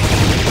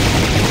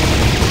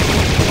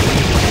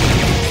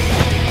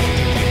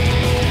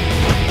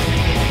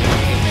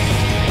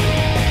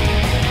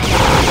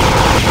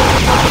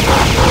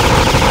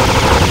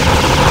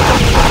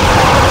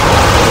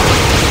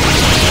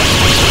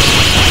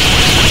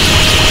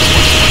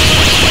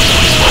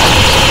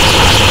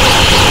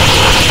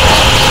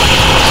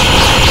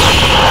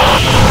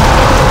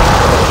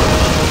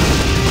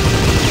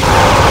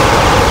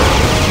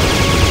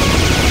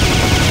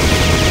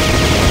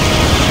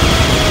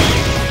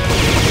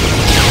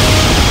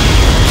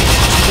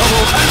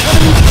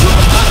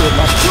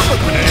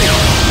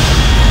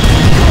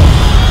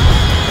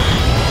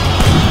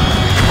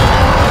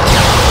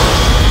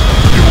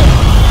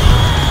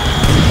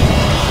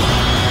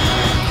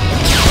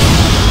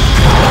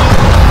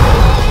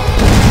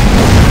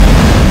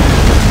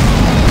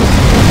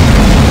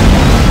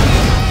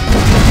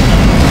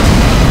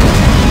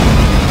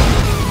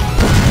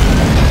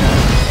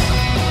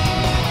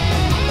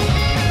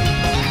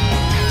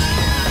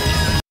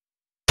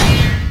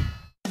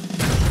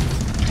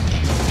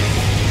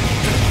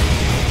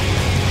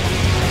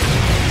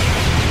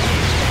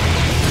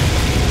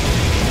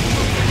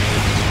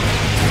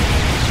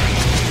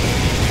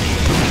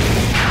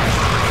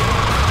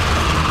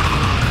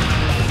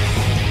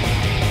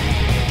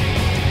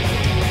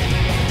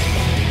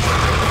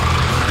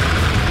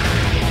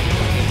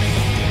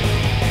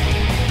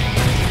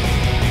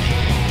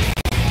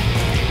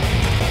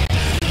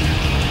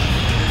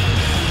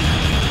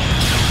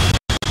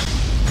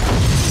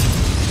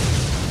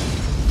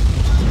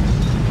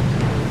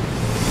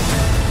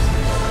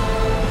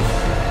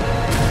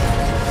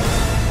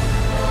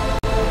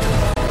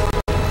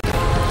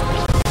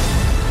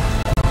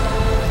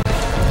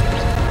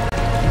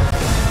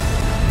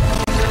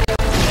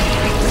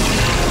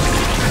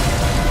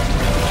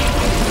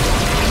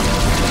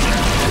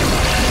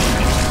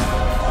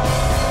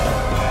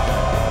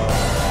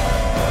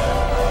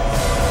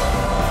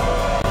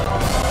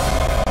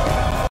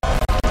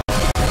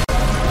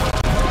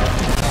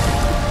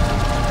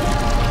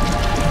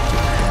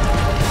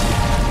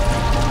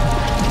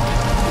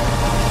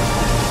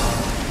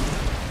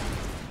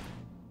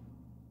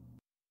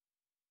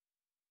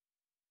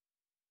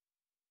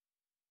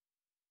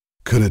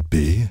 Could it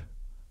be?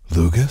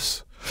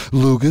 Lugus?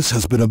 Lugus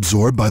has been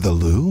absorbed by the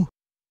Lu?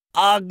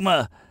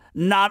 Ogma,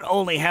 not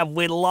only have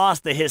we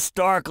lost the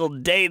historical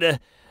data,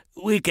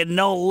 we can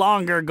no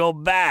longer go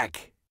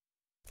back.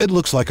 It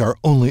looks like our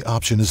only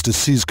option is to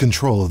seize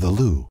control of the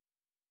Lu.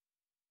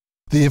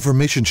 The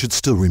information should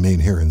still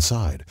remain here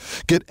inside.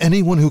 Get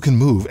anyone who can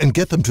move and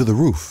get them to the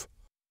roof.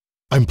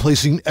 I'm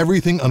placing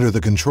everything under the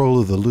control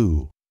of the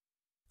Lu.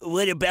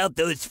 What about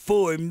those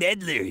 4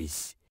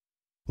 meddlers?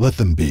 Let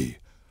them be.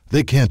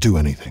 They can't do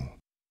anything.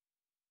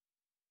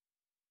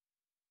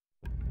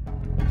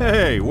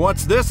 Hey,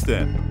 what's this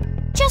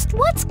then? Just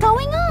what's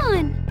going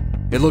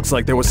on? It looks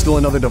like there was still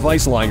another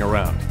device lying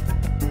around.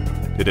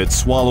 Did it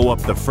swallow up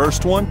the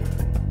first one?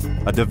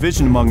 A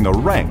division among the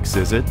ranks,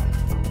 is it?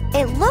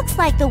 It looks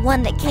like the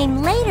one that came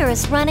later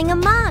is running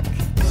amok.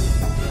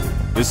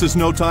 This is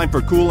no time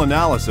for cool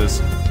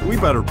analysis. We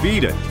better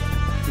beat it.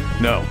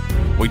 No,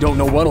 we don't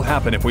know what'll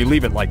happen if we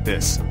leave it like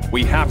this.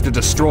 We have to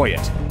destroy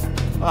it.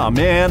 Aw,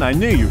 man, I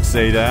knew you'd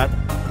say that.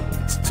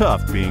 It's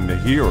tough being the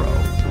hero.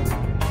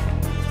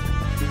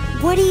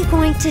 What are you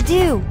going to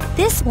do?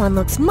 This one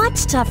looks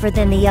much tougher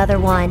than the other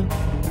one.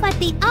 But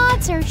the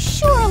odds are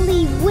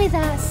surely with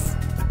us.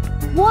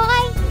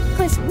 Why?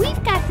 Because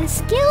we've got the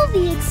skill,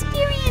 the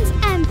experience,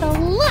 and the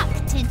luck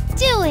to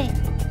do it.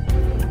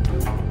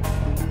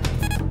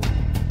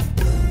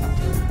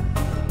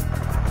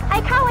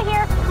 Aikawa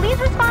here. Please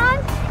respond.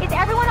 Is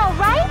everyone all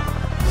right?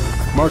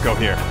 Marco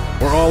here.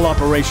 We're all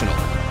operational.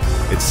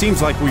 It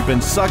seems like we've been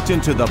sucked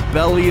into the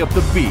belly of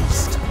the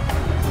beast.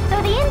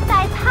 So the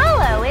inside's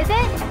hollow, is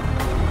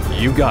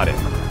it? You got it.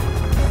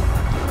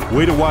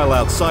 Wait a while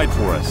outside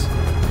for us.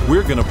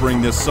 We're gonna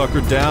bring this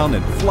sucker down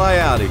and fly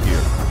out of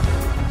here.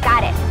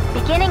 Got it.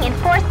 Beginning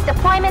enforced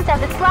deployments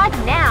of the Slug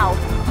now.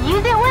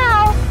 Use it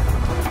well.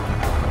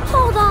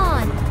 Hold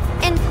on.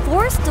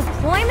 Enforced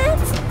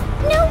deployments?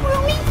 No,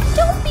 Rumi,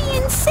 don't be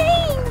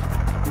insane.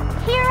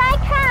 Here I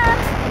come.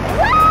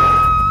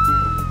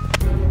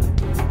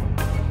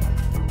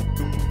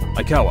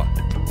 Aikawa,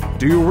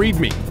 do you read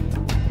me?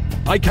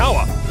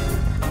 Aikawa!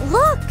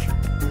 Look!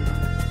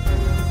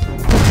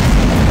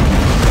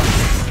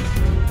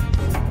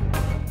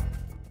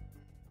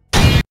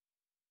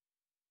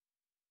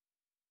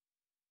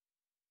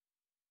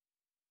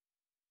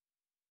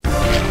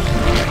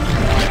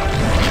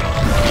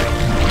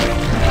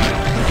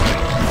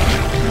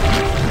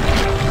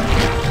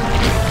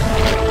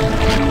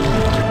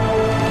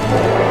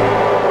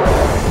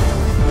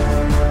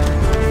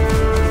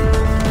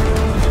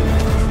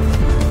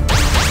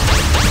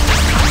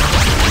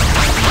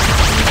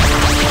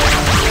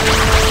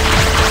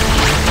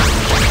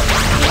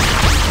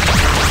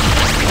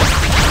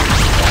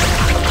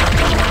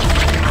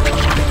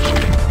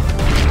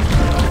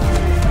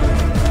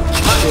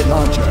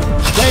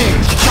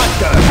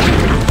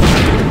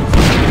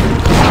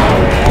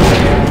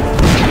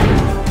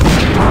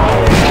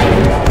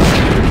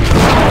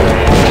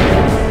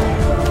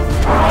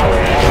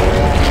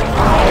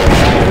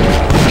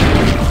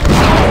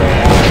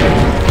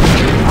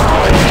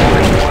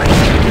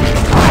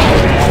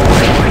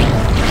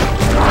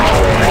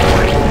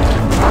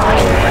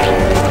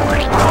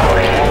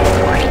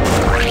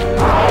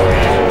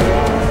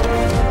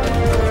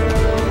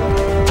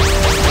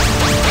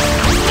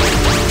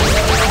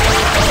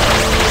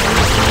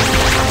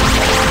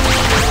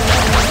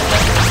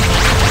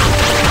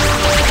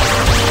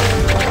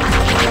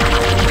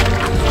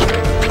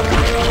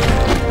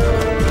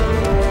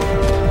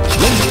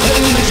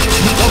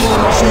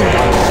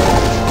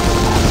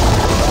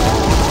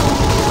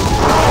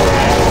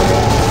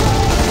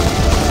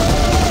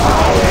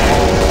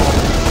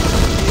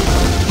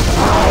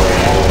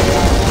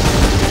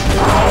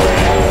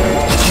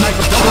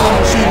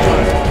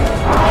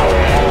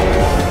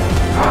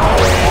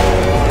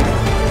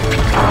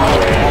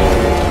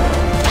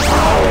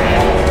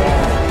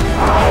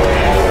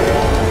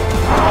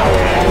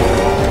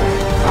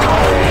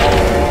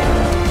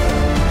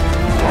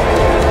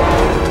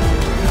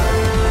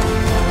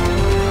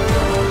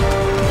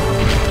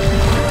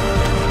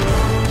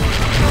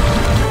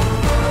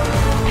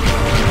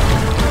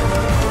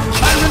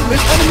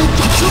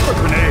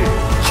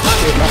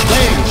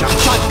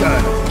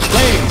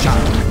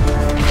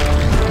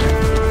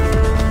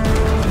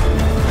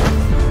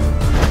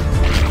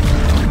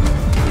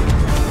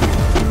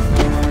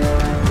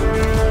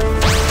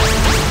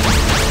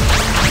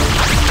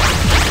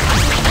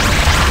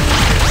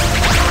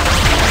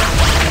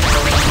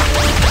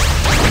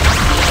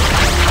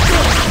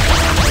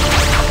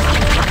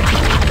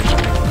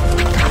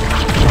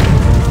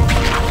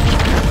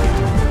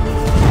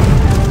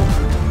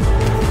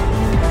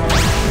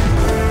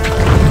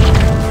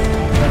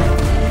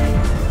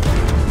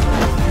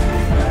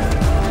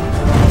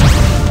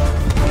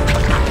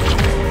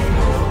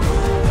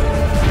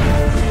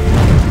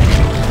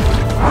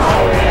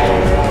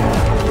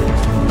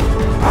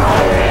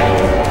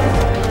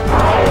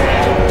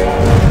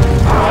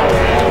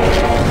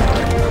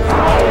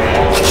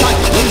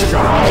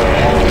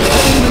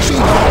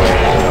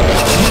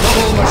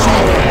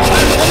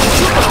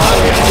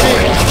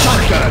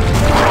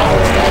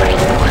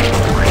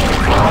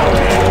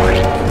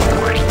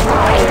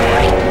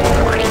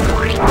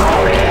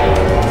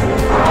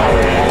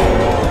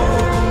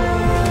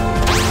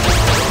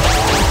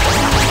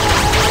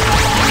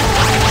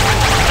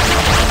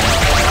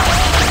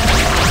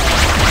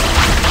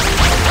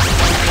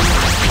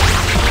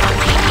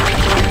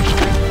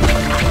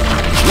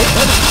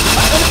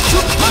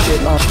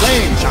 Rocket launch.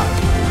 Flame shot.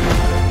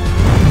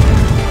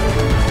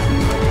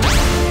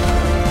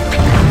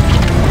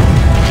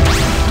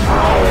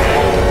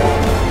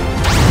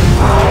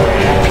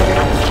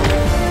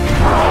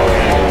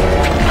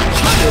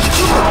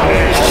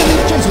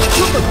 Enemy chaser.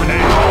 Super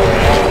grenade.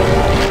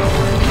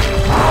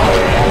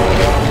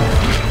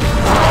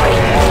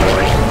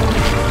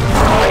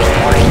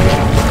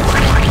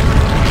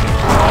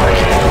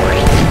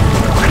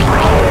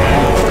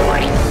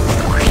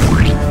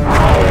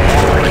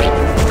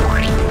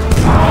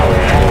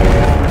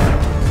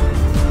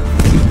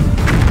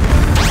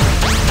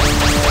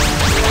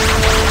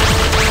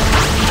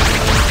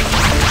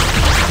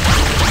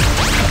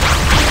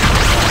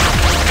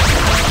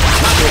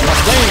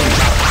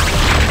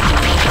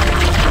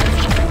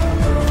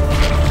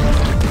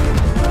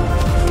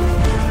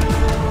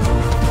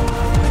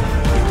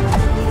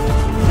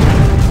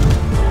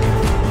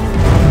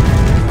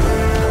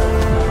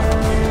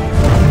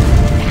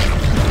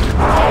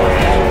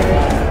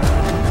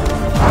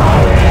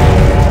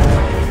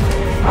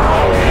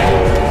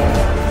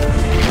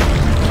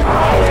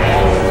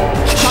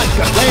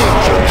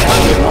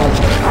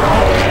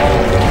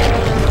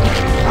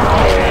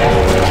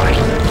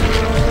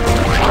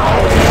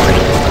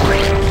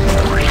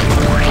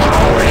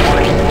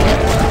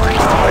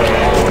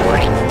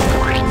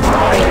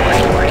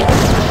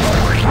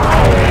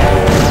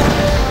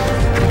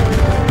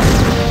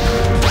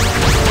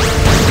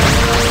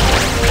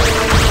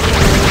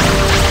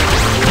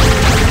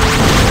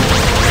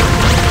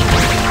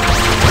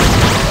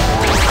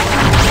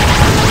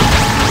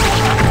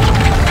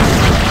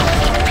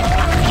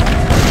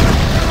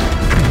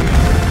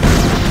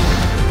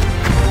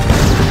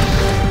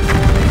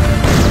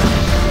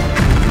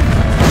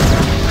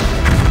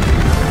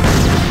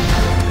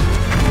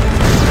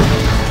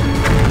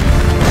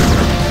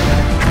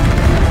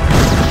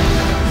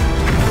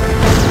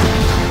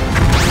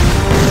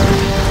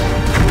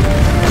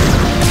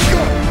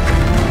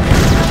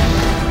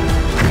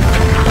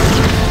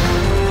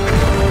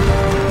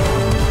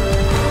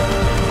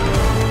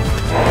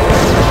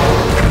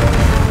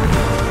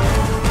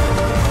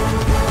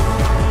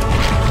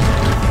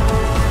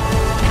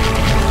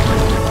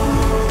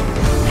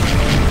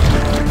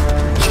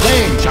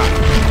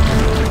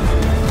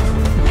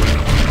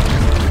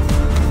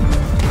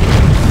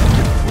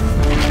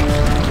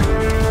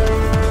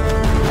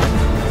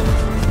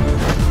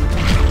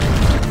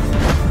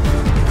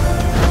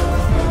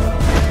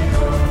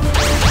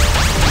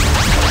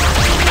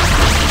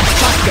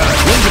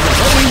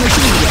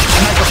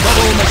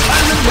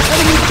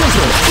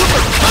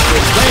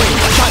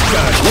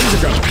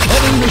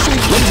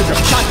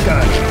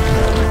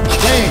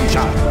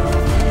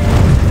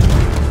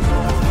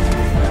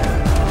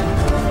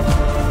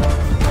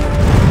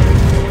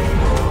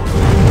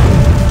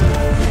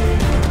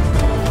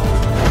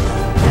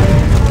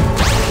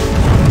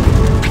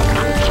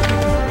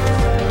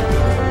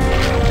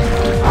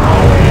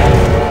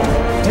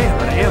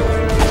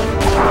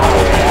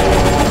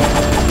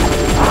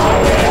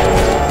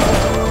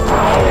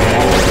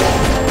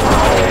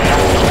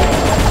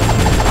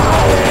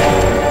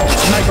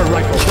 Sniper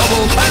rifle,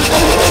 double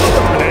barrel,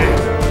 grenade.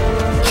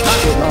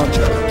 Rocket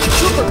launcher.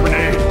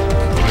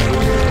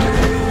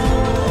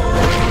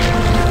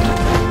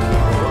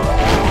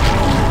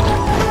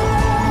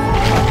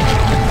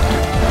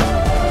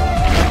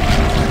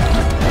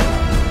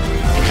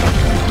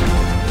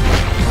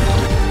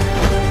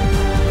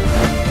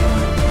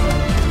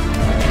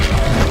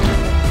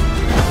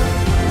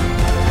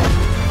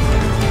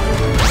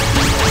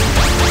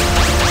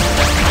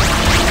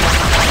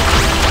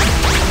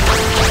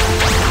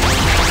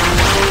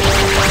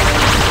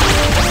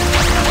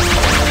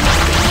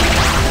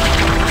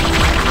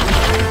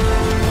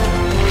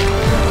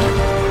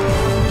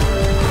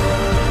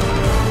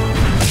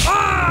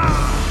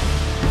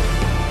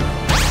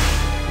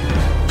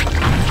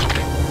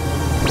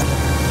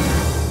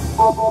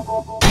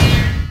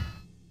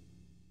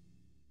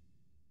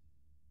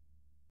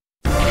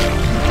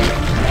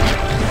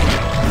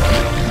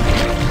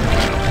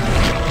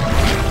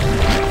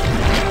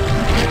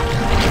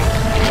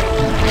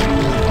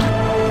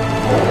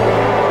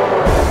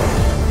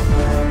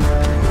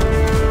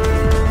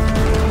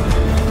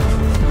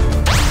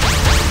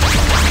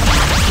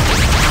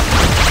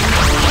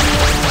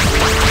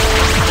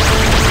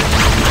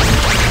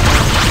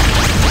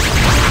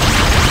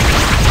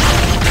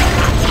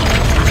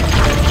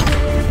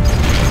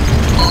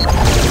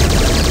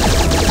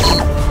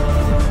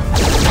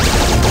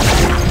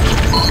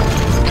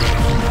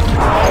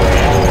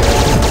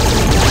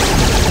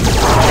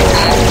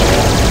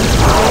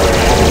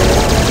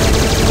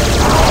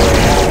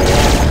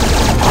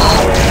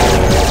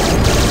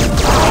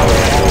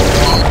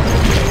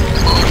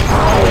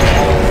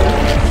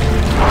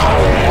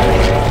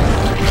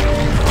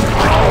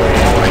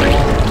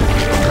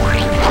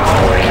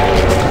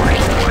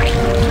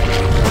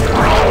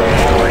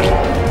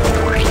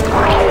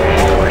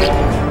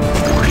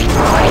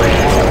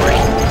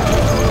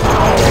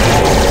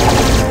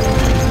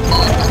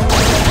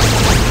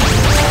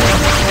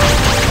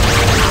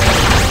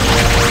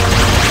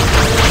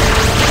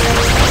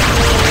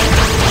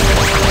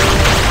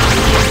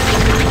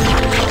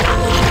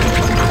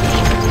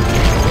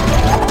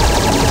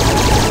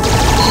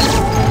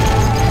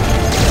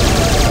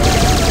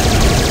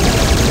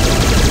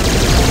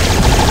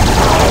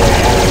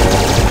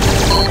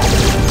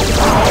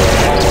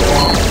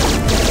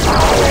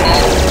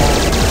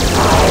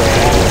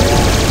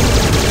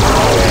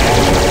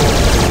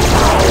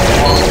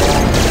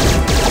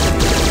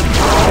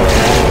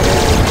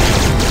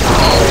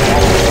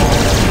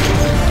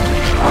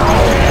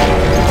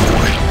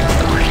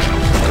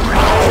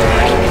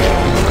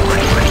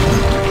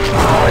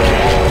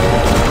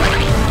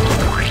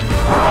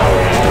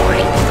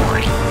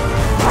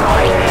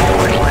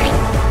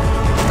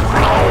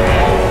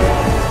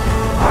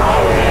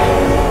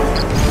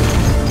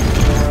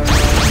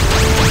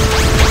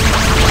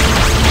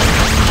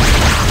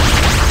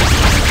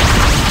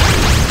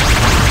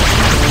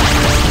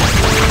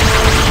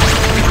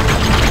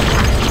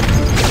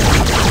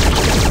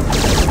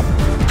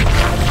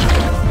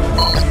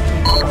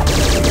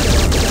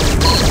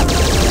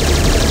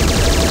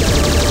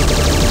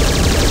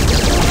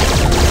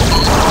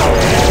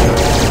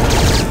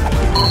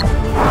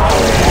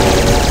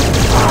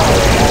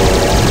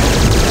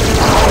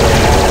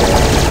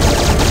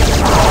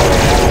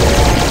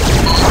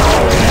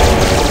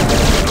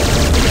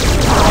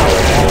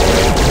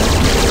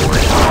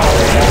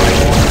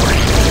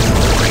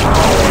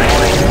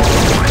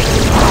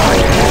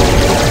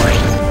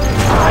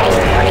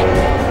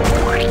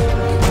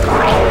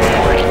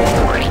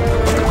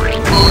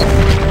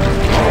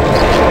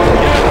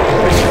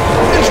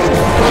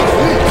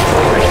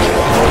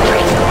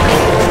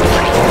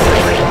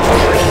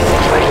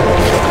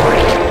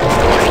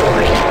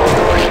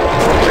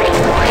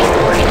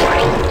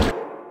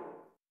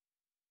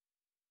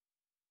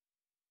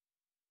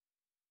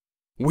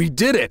 We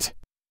did it!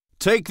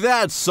 Take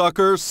that,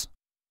 suckers!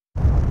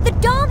 The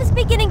dome is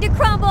beginning to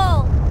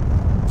crumble!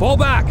 Fall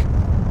back!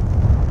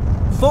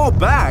 Fall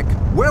back?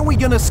 Where are we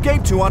gonna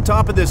escape to on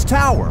top of this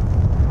tower?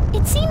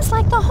 It seems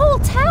like the whole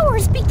tower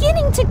is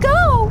beginning to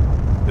go.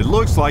 It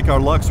looks like our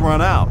luck's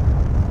run out.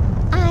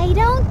 I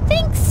don't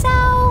think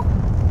so.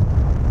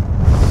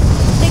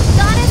 The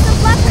goddess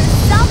of luck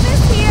herself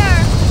is here!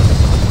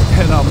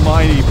 And a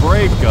mighty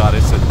brave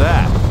goddess at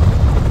that.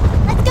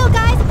 Let's go,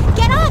 guys!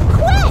 Get on,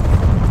 quick!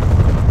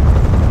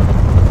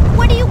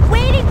 What are you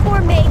waiting for,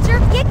 Major?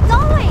 Get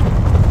going!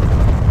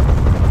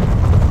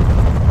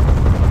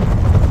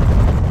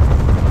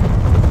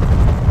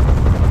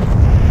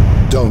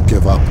 Don't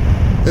give up.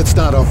 It's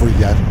not over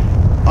yet.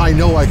 I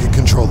know I can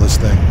control this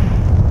thing.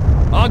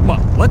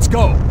 Ogma, let's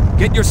go!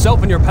 Get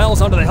yourself and your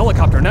pals onto the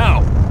helicopter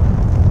now!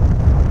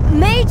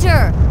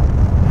 Major!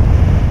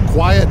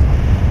 Quiet.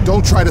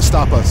 Don't try to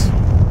stop us.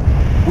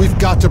 We've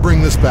got to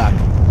bring this back.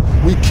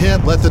 We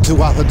can't let the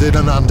Tuatha De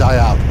Danann die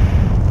out.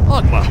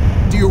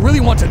 Ogma, do you really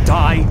want to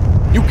die?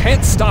 You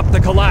can't stop the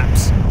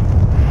collapse!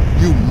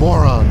 You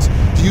morons!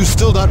 Do you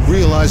still not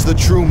realize the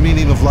true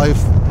meaning of life?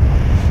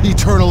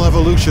 Eternal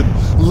evolution,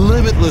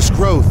 limitless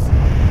growth.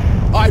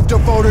 I've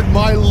devoted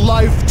my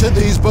life to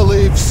these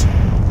beliefs.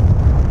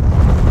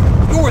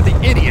 You're the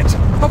idiot!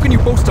 How can you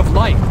boast of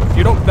life if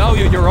you don't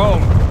value your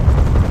own?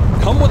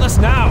 Come with us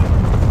now!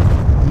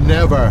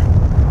 Never.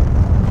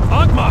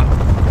 Ogma!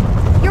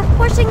 You're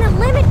pushing the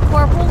limit,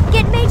 Corporal!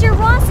 Get Major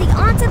Rossi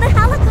onto the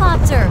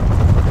helicopter!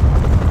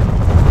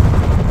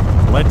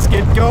 Let's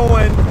get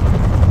going!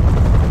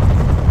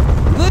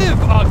 Live,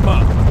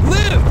 Ogma!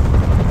 Live!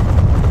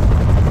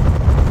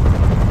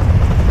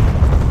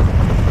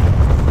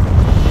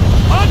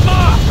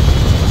 Ogma!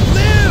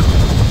 Live!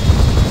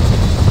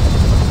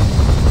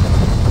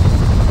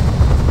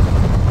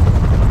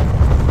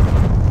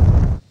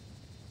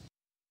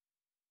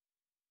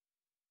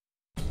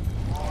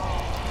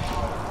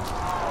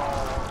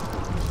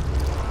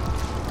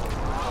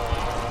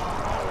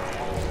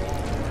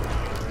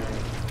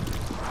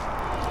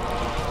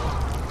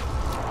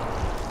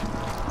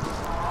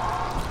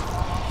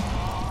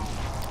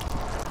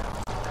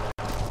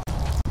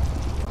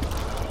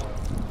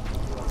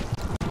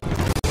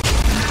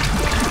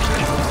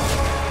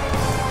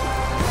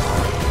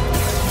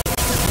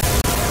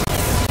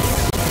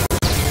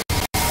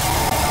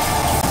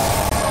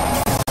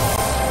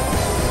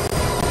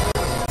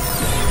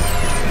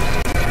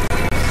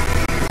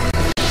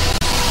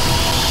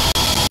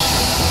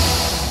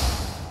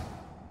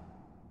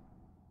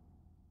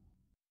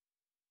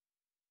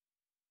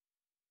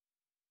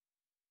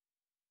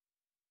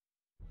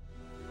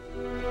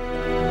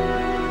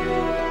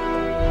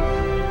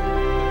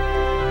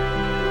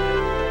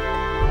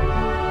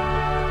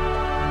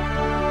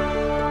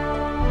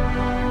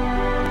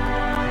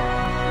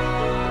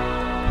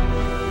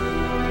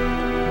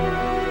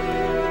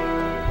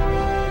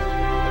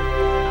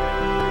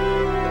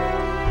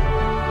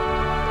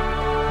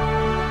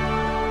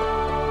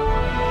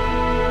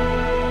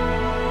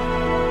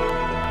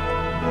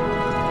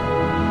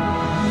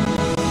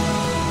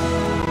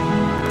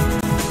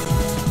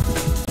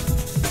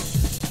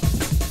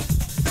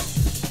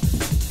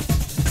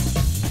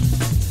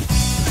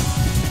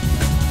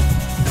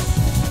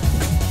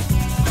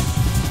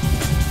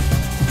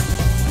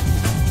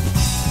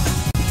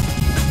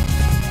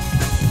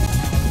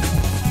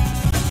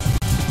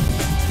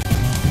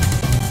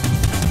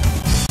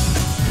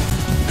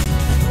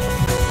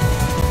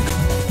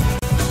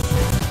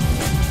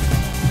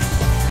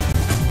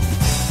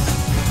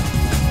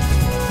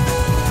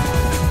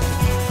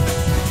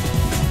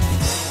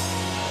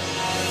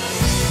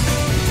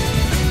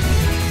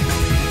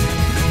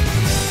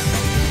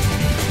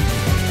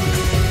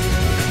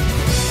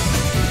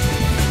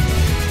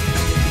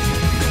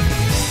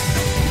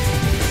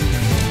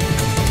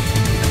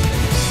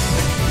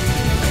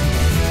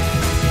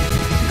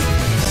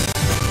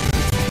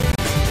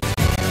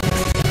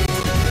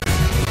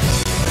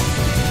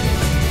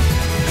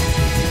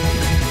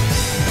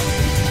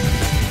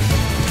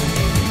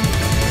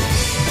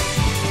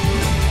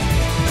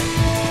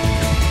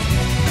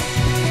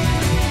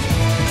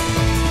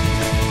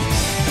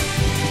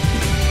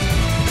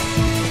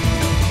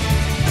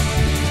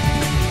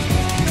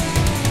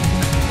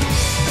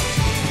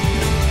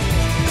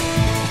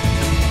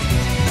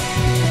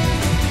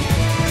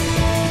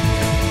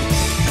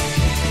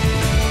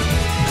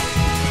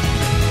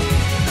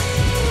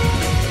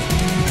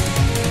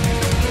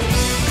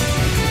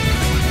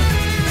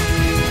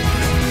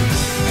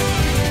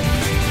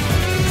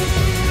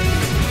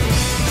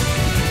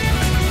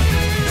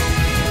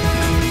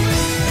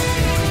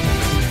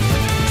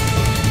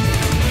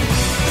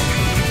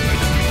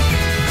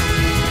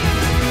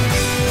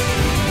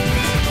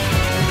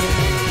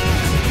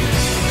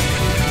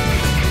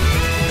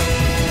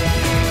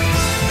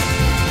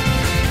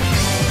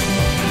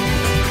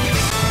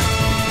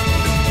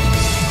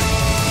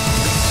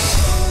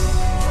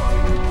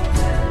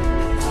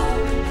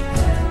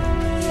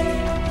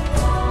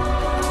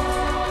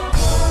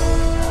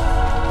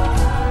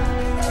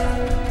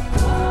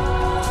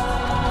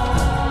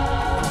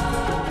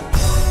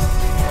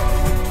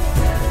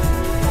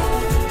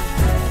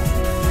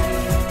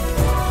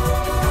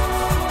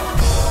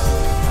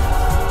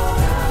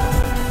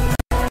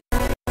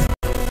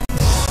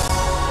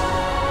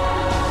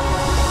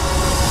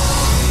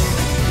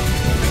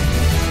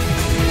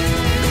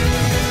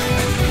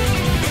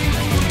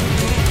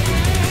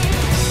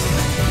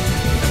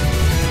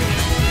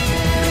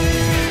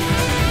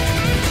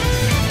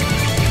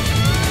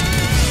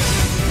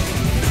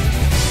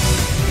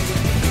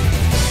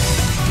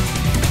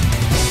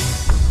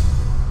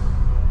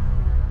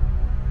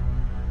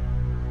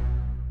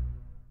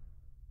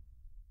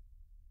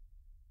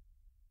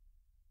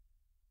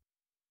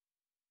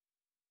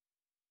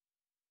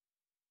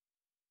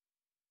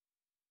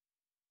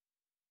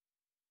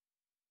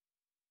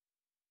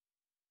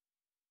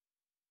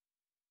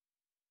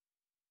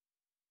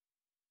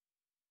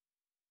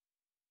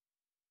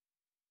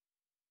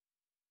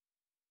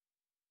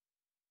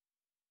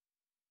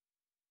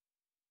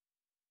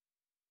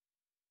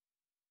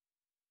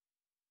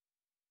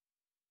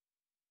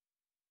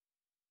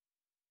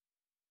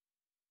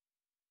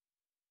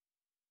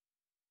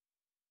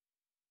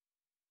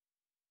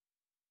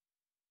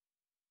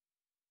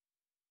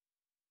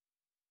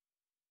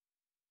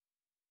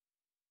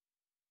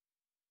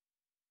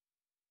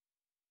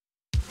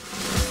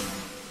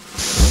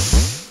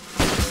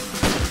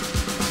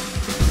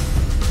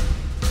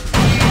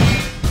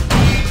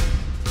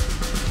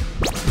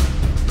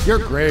 You're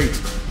great.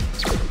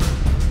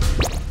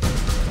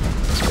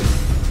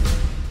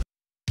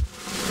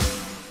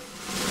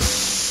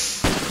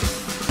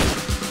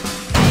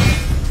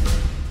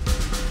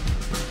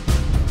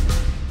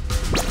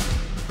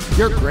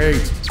 You're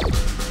great.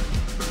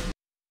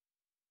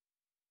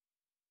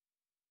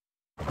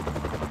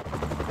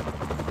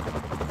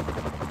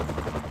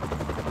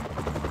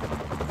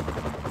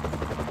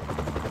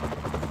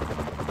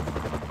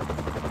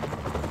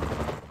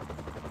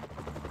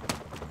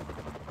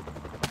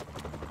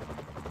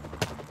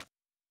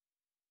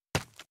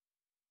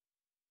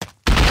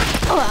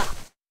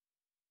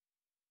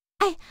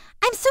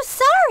 I'm so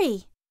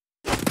sorry.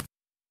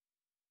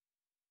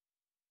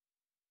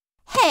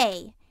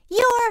 Hey,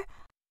 you're...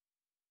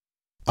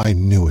 I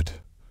knew it.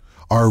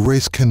 Our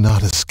race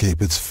cannot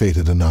escape its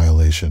fated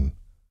annihilation.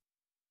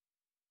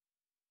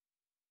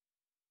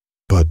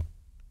 But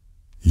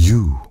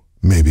you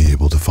may be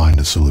able to find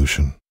a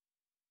solution.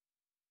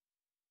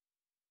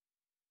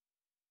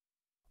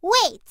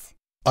 Wait!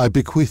 I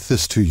bequeath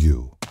this to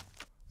you,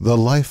 the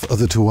life of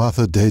the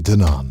Tuatha De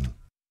Danann.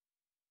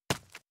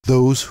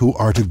 Those who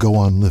are to go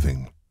on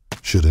living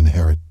should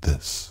inherit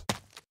this.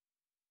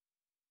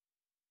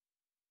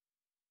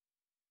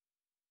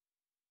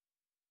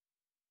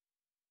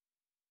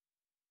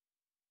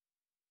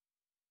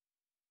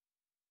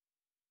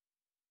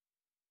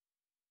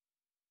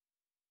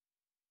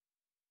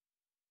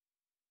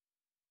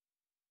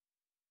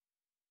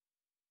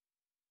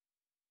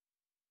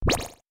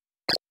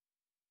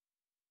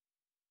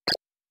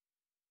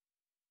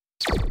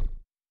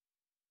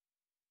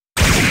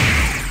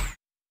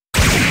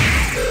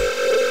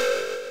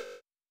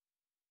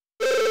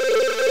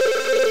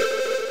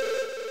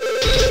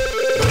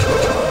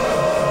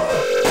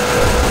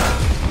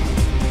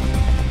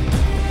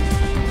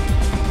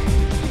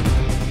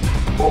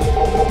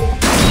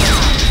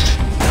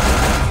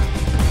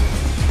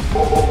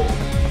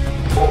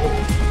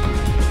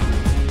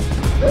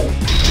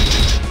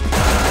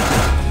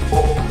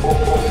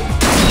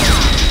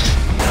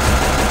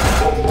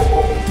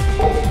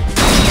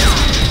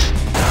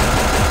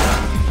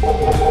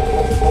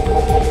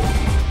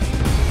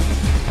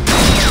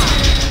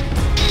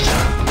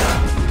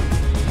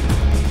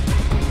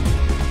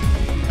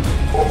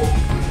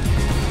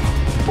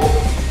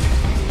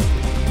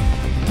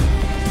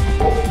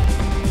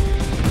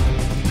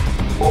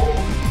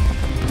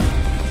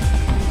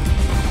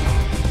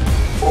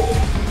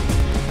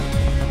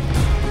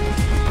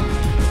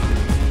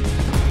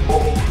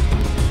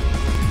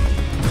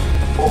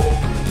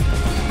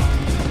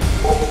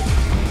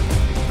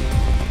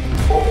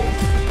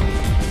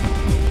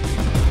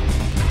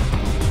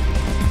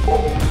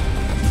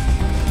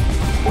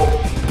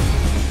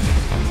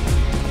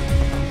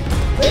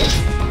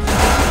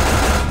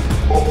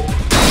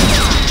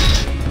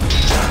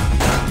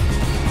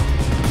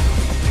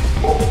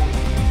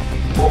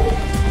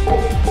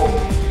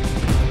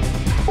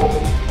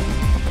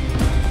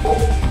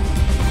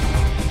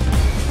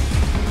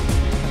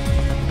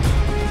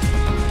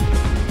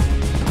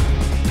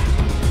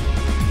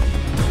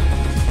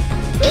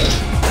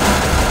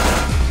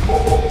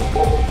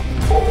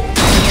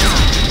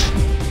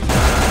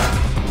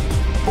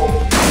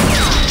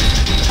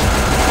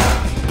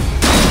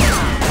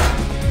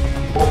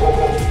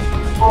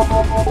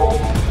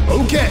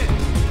 Okay.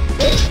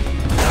 Hey.